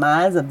directed the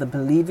minds of the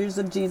believers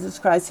of Jesus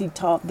Christ. He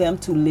taught them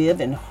to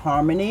live in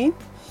harmony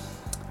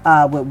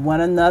with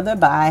one another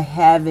by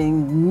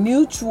having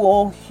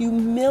mutual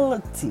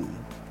humility.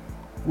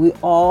 We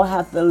all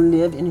have to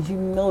live in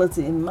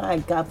humility. And my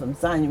God, from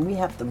Zion, we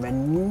have to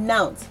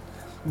renounce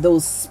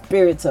those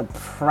spirits of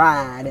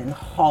pride and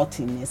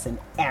haughtiness and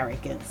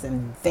arrogance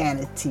and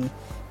vanity,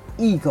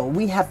 ego.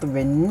 We have to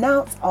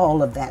renounce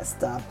all of that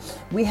stuff.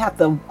 We have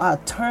to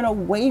turn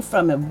away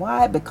from it.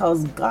 Why?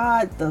 Because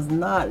God does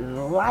not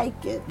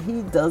like it.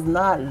 He does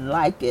not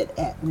like it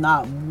at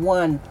not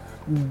one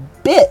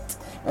bit.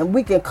 And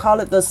we can call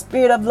it the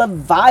spirit of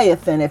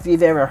Leviathan, if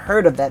you've ever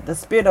heard of that. The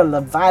spirit of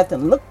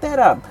Leviathan. Look that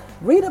up.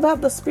 Read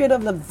about the spirit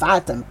of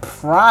Leviathan.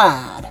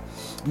 Pride.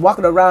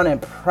 Walking around in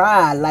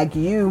pride like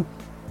you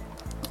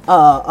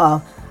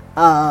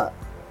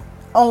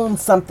own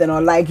something, or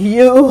like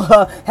you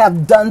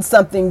have done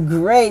something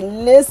great.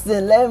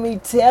 Listen, let me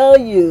tell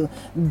you,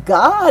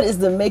 God is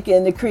the maker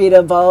and the creator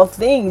of all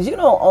things. You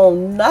don't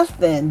own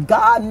nothing.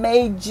 God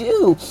made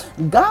you.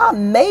 God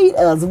made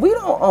us. We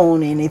don't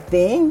own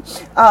anything.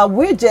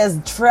 We're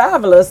just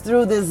travelers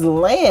through this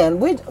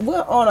land.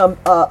 We're on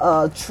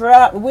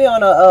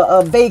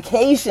a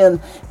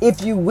vacation,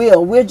 if you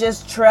will. We're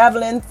just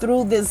traveling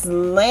through this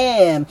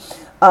land.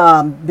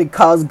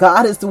 Because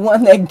God is the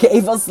one that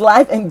gave us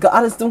life, and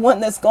God is the one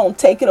that's going to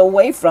take it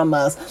away from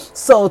us.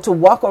 So to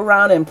walk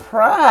around in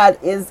pride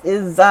is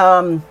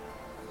for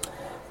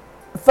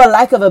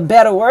lack of a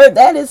better word,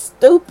 that is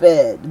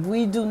stupid.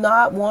 We do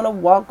not want to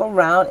walk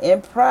around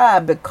in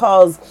pride,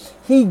 because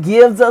He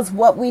gives us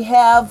what we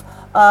have,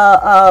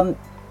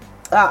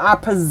 our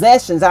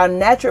possessions, our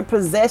natural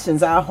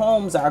possessions, our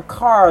homes, our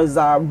cars,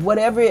 our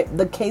whatever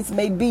the case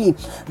may be.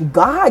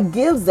 God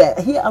gives that.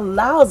 He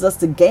allows us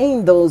to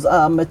gain those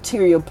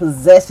material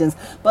possessions.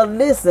 But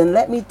listen,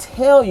 let me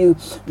tell you,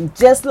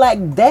 just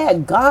like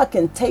that, God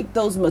can take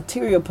those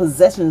material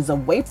possessions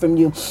away from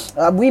you.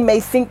 We may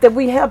think that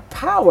we have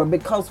power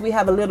because we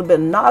have a little bit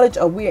of knowledge,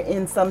 or we're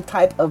in some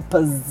type of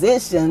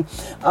position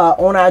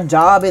on our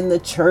job, in the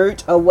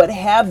church, or what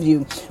have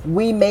you.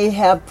 We may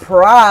have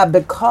pride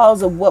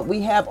because of what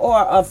we have,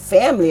 or a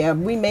family, or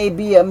we may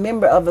be a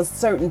member of a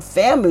certain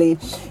family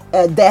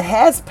that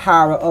has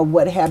power, or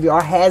what have you,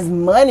 or has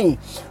money,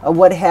 or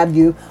what have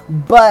you.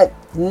 But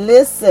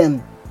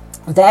listen,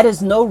 that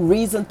is no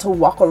reason to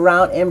walk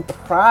around in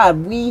pride.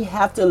 We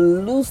have to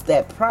lose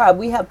that pride.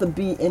 We have to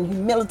be in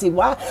humility.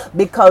 Why?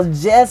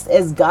 Because just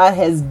as God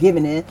has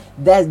given it,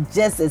 that's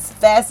just as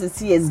fast as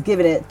He has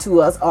given it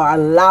to us, or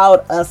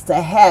allowed us to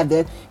have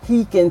it,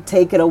 He can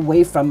take it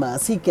away from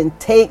us. He can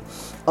take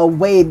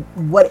away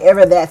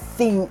whatever that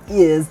thing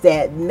is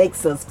that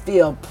makes us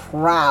feel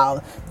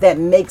proud, that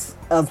makes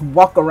us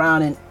walk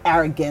around in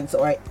arrogance,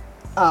 or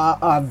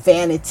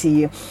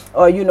vanity,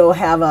 or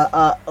have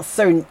a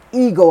certain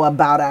ego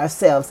about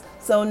ourselves.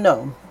 So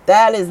no,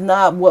 that is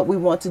not what we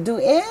want to do.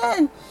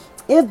 And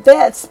if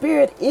that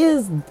spirit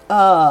is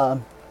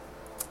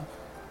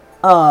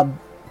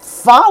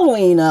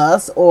following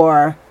us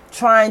or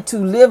trying to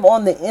live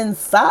on the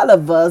inside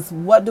of us,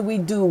 what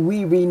do?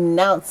 We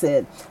renounce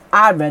it.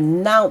 I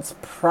renounce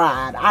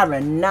pride. I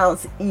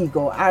renounce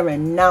ego. I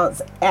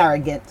renounce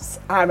arrogance.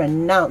 I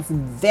renounce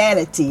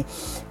vanity.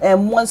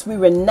 And once we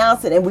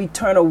renounce it and we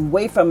turn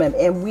away from it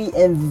and we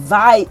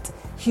invite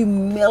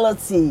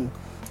humility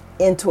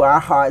into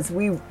our hearts,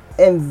 we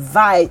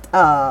invite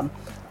a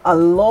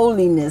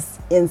lowliness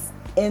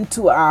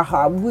into our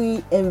heart.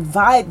 We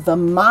invite the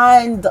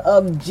mind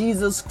of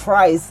Jesus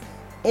Christ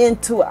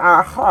into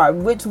our heart,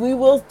 which we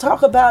will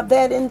talk about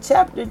that in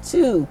chapter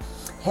 2.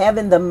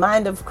 Having the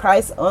mind of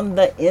Christ on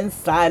the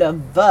inside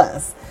of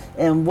us.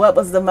 And what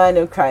was the mind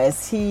of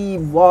Christ? He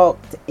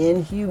walked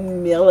in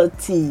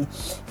humility.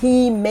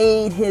 He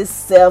made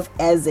himself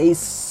as a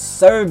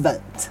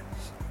servant.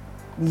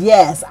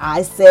 Yes,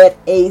 I said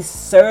a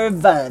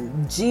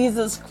servant.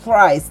 Jesus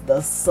Christ,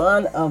 the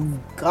Son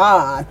of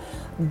God,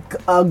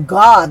 a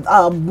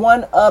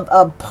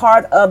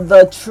part of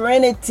the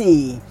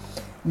Trinity.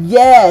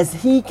 Yes,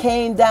 he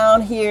came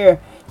down here.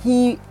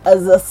 He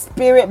is a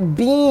spirit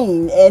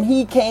being, and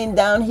he came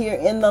down here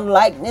in the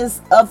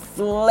likeness of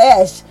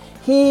flesh.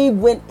 He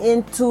went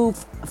into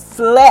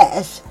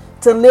flesh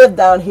to live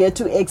down here,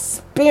 to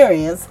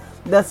experience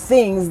the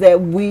things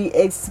that we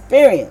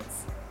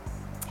experience.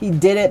 He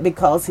did it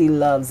because he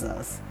loves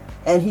us,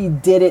 and he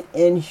did it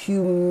in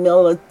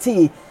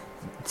humility.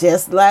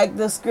 Just like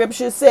the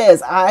scripture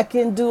says, I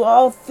can do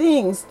all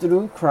things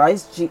through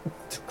Christ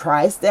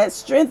that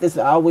strengthens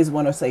me. I always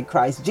want to say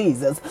Christ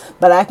Jesus,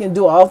 but I can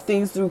do all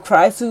things through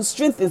Christ who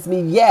strengthens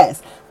me.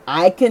 Yes,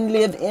 I can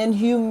live in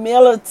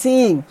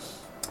humility.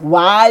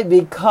 Why?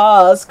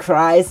 Because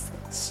Christ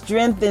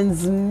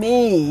strengthens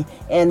me.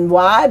 And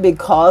why?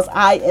 Because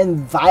I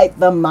invite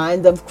the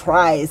mind of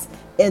Christ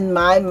in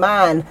my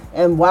mind.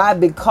 And why?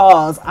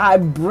 Because I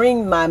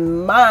bring my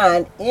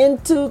mind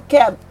into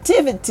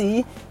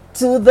captivity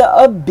to the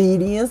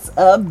obedience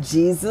of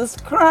Jesus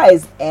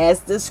Christ, as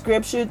the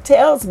scripture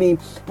tells me.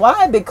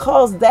 Why?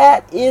 Because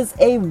that is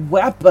a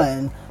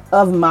weapon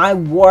of my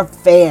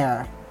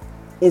warfare,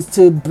 is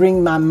to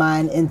bring my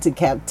mind into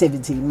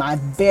captivity, my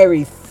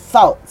very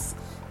thoughts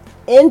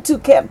into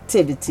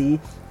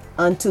captivity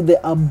unto the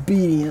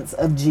obedience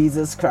of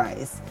Jesus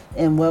Christ.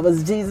 And what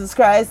was Jesus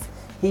Christ?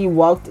 He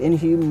walked in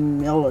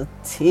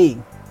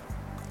humility.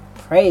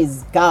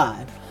 Praise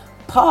God.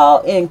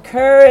 Paul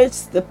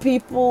encouraged the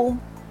people,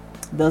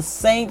 the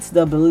saints,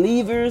 the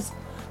believers,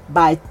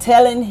 by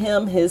telling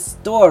him his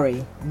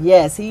story.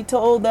 Yes, he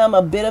told them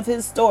a bit of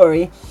his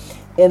story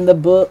in the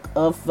book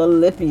of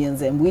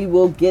Philippians, and we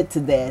will get to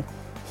that.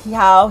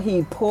 How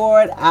he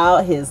poured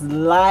out his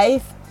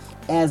life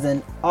as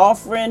an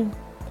offering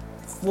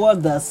for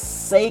the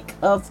sake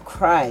of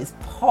Christ.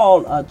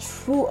 Paul, a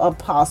true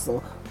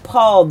apostle.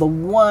 Paul, the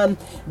one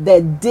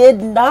that did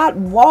not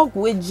walk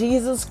with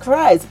Jesus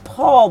Christ.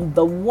 Paul,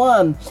 the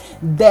one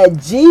that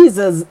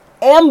Jesus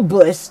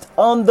ambushed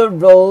on the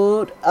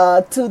road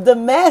to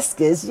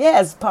Damascus.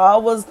 Yes,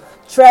 Paul was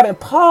traveling.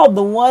 Paul,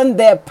 the one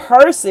that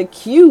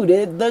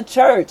persecuted the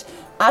church.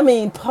 I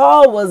mean,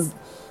 Paul was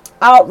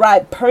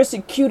outright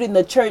persecuting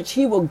the church.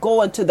 He would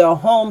go into their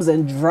homes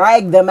and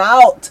drag them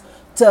out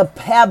to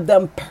have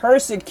them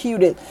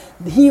persecuted.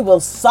 He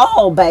was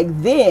Saul back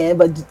then,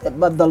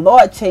 but the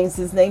Lord changed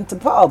his name to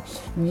Paul.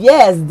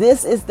 Yes,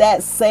 this is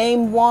that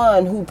same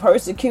one who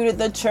persecuted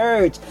the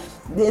church.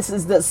 This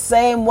is the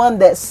same one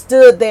that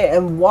stood there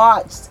and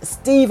watched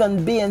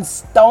Stephen being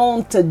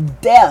stoned to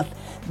death.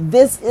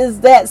 This is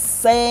that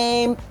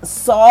same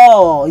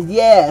Saul.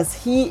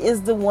 Yes, he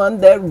is the one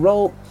that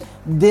wrote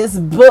this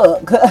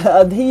book.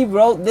 He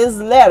wrote this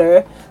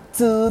letter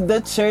to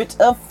the church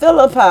of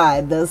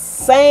Philippi. The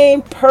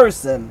same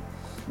person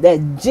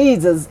that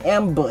Jesus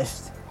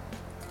ambushed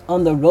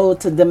on the road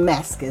to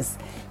Damascus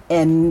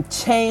and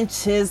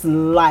changed his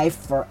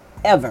life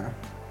forever.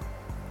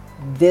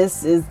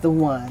 This is the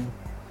one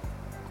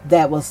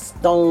that was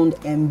stoned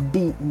and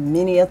beat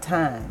many a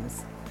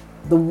times.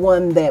 The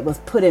one that was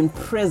put in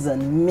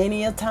prison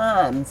many a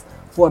times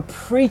for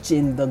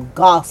preaching the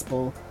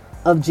gospel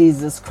of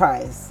Jesus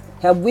Christ.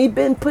 Have we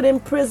been put in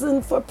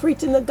prison for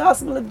preaching the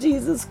gospel of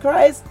Jesus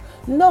Christ?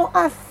 No,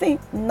 I think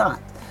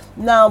not.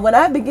 Now, when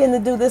I began to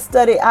do this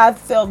study, I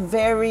felt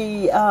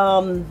very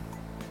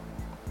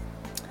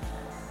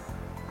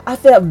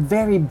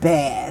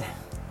bad.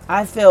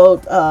 I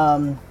felt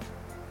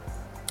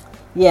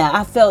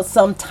I felt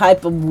some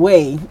type of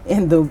way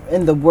in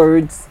the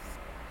words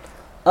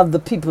of the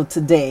people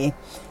today,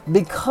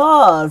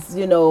 because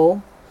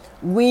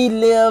we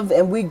live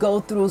and we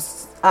go through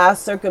our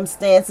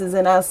circumstances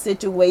and our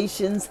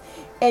situations,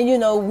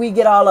 and we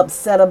get all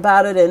upset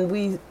about it, and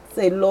we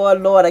say,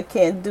 Lord, I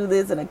can't do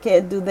this and I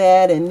can't do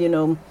that,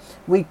 and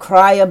we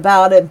cry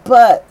about it.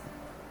 But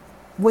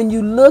when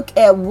you look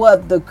at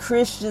what the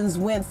Christians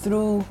went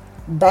through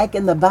back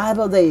in the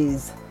Bible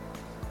days,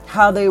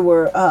 how they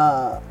were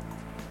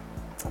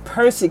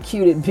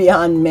persecuted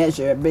beyond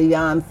measure,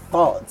 beyond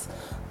thoughts.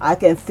 I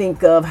can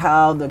think of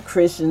how the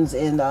Christians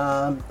in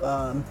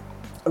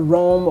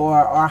Rome,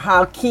 or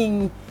how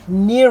King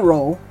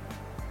Nero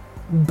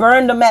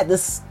burned them at the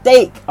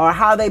stake, or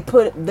how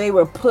they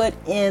were put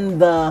in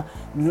the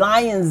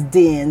lions'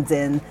 dens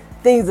and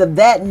things of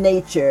that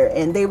nature,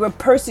 and they were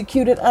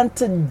persecuted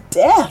unto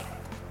death,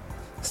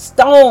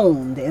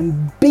 stoned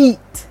and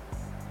beat.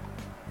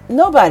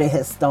 Nobody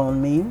has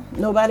stoned me.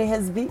 Nobody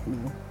has beat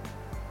me.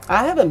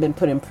 I haven't been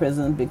put in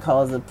prison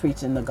because of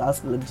preaching the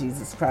gospel of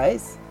Jesus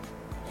Christ.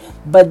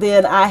 But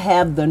then I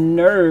have the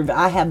nerve,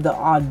 I have the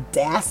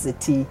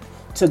audacity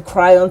to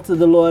cry unto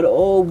the Lord,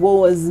 oh,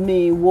 woe is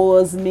me, woe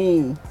is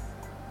me,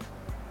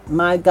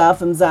 my God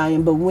from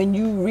Zion. But when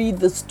you read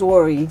the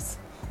stories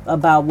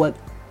about what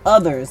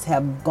others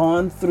have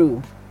gone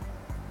through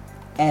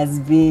as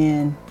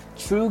being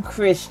true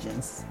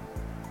Christians,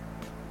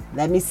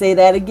 let me say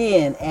that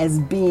again, as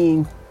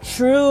being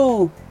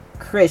true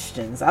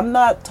Christians. I'm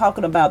not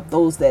talking about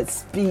those that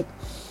speak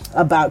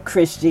about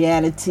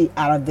Christianity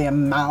out of their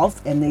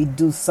mouth and they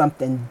do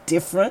something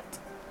different.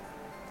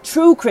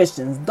 True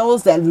Christians,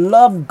 those that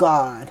love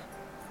God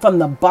from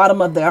the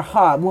bottom of their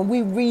heart. When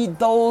we read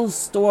those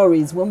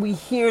stories, when we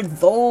hear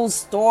those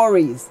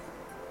stories,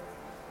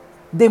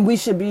 then we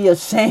should be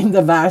ashamed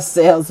of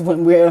ourselves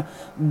when we're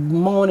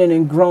moaning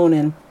and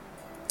groaning,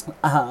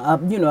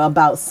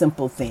 about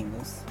simple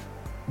things,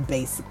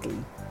 basically.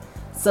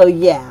 So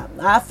yeah,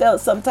 I felt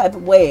some type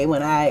of way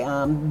when I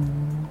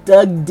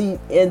dug deep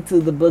into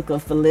the book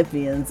of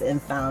Philippians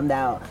and found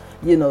out,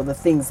 the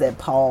things that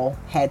Paul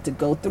had to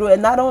go through.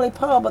 And not only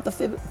Paul, but the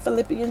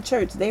Philippian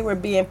church, they were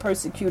being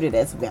persecuted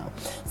as well.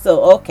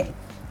 So, okay,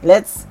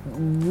 let's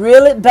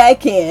reel it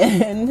back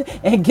in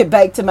and get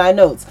back to my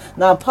notes.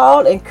 Now,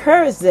 Paul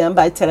encouraged them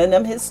by telling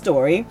them his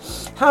story,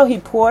 how he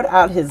poured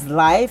out his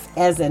life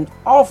as an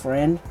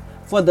offering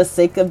for the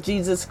sake of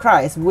Jesus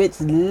Christ, which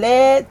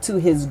led to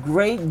his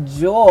great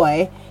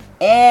joy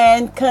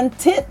and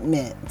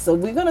contentment. So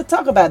we're going to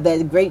talk about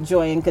that great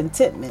joy and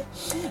contentment.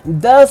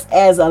 Thus,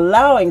 as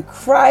allowing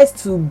Christ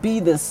to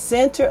be the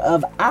center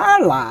of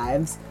our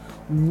lives,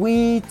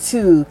 we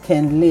too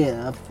can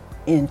live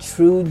in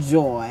true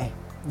joy.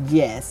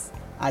 Yes,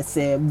 I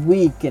said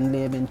we can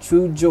live in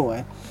true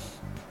joy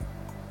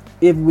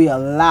if we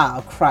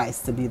allow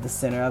Christ to be the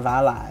center of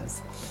our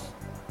lives.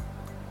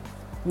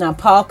 Now,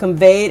 Paul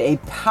conveyed a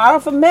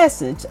powerful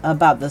message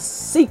about the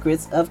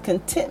secrets of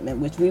contentment,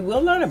 which we will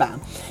learn about.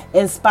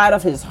 In spite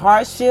of his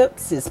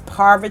hardships, his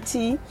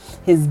poverty,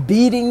 his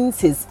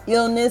beatings, his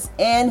illness,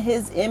 and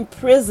his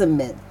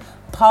imprisonment,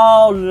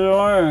 Paul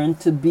learned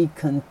to be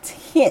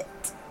content,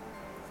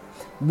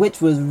 which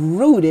was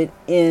rooted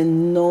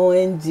in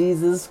knowing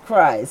Jesus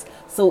Christ.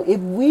 So if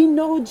we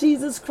know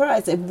Jesus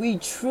Christ, if we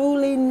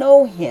truly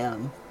know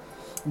him,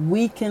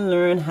 we can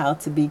learn how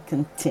to be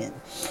content.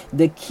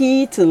 The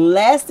key to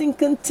lasting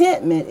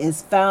contentment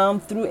is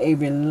found through a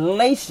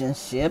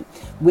relationship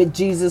with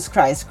Jesus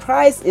Christ.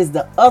 Christ is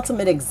the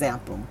ultimate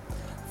example.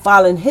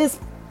 Following his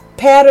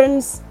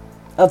patterns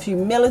of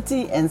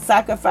humility and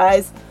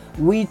sacrifice,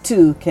 we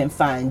too can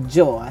find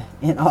joy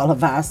in all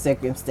of our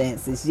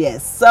circumstances.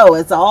 Yes, so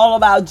it's all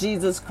about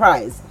Jesus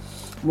Christ.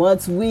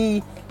 Once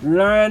we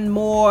learn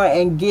more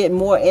and get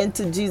more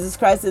into Jesus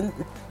Christ, and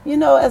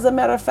as a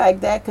matter of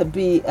fact, that could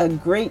be a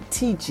great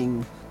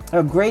teaching,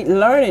 a great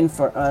learning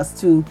for us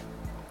to,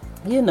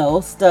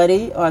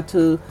 study or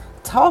to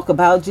talk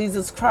about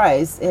Jesus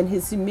Christ and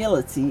his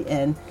humility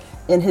and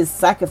his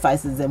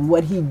sacrifices and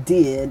what he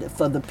did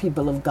for the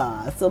people of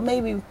God. So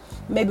maybe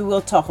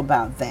we'll talk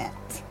about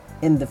that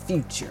in the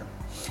future.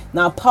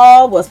 Now,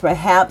 Paul was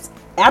perhaps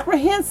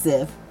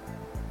apprehensive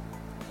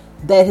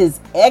that his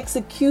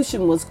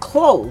execution was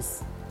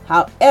close.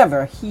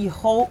 However, he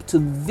hoped to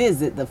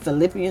visit the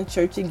Philippian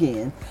church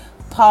again.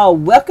 Paul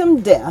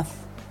welcomed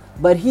death,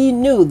 but he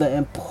knew the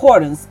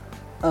importance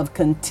of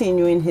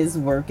continuing his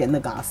work in the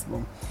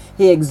gospel.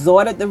 He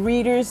exhorted the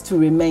readers to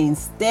remain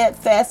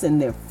steadfast in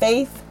their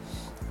faith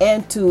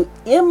and to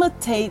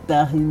imitate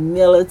the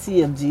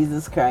humility of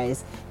Jesus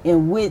Christ,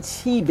 in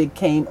which he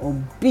became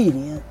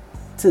obedient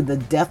to the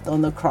death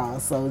on the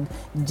cross. So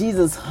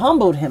Jesus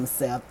humbled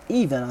himself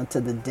even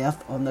unto the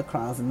death on the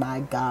cross.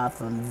 My God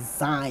from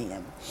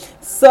Zion.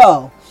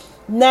 So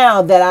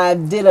now that I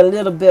did a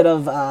little bit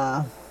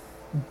of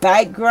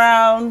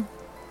background,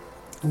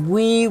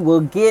 we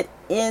will get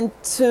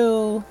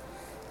into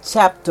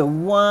chapter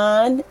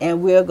 1,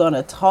 and we're going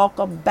to talk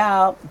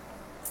about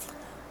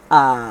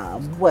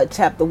what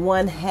chapter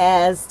 1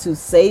 has to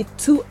say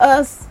to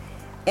us,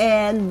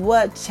 and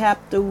what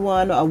chapter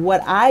 1, or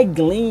what I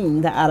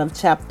gleaned out of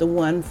chapter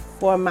 1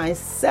 for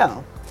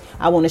myself.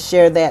 I want to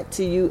share that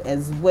to you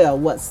as well,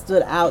 what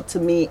stood out to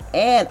me.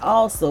 And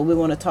also we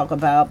want to talk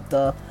about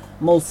the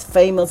most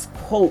famous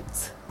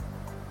quote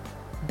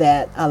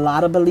that a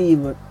lot of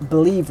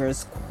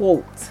believers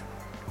quote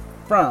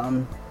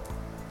from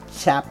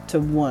chapter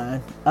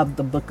 1 of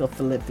the book of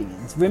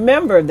Philippians.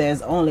 Remember,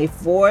 there's only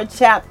 4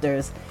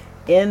 chapters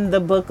in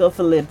the book of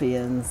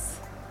Philippians.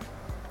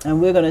 And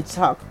we're going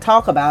to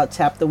talk about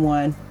chapter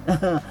 1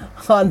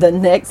 on the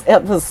next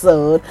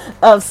episode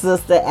of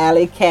Sister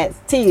Alley Cat's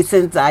Tea.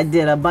 Since I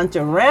did a bunch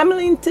of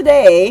rambling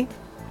today,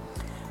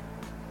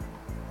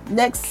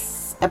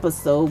 next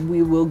episode,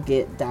 we will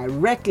get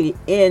directly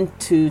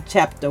into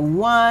chapter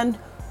 1,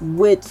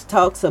 which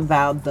talks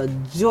about the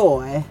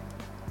joy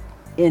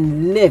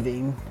in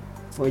living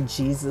for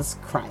Jesus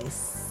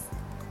Christ.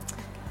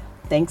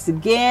 Thanks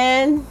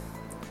again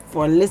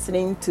for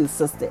listening to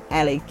Sister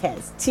Alley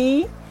Cat's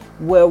Tea,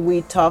 where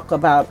we talk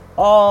about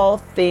all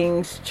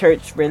things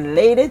church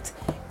related.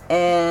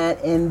 And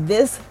in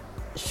this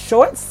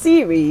short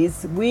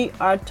series, we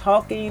are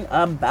talking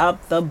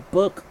about the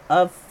book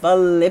of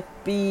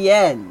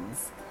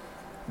Philippians,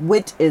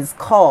 which is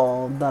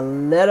called the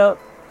letter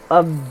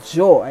of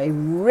joy,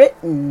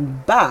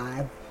 written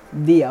by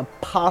the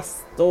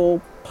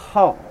Apostle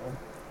Paul,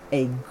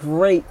 a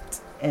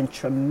great and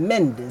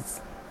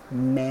tremendous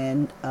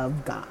man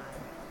of God.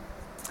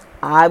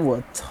 I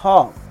will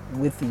talk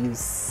with you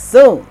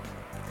soon.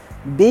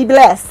 Be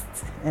blessed,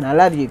 and I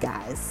love you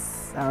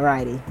guys.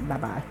 Alrighty,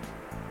 bye-bye.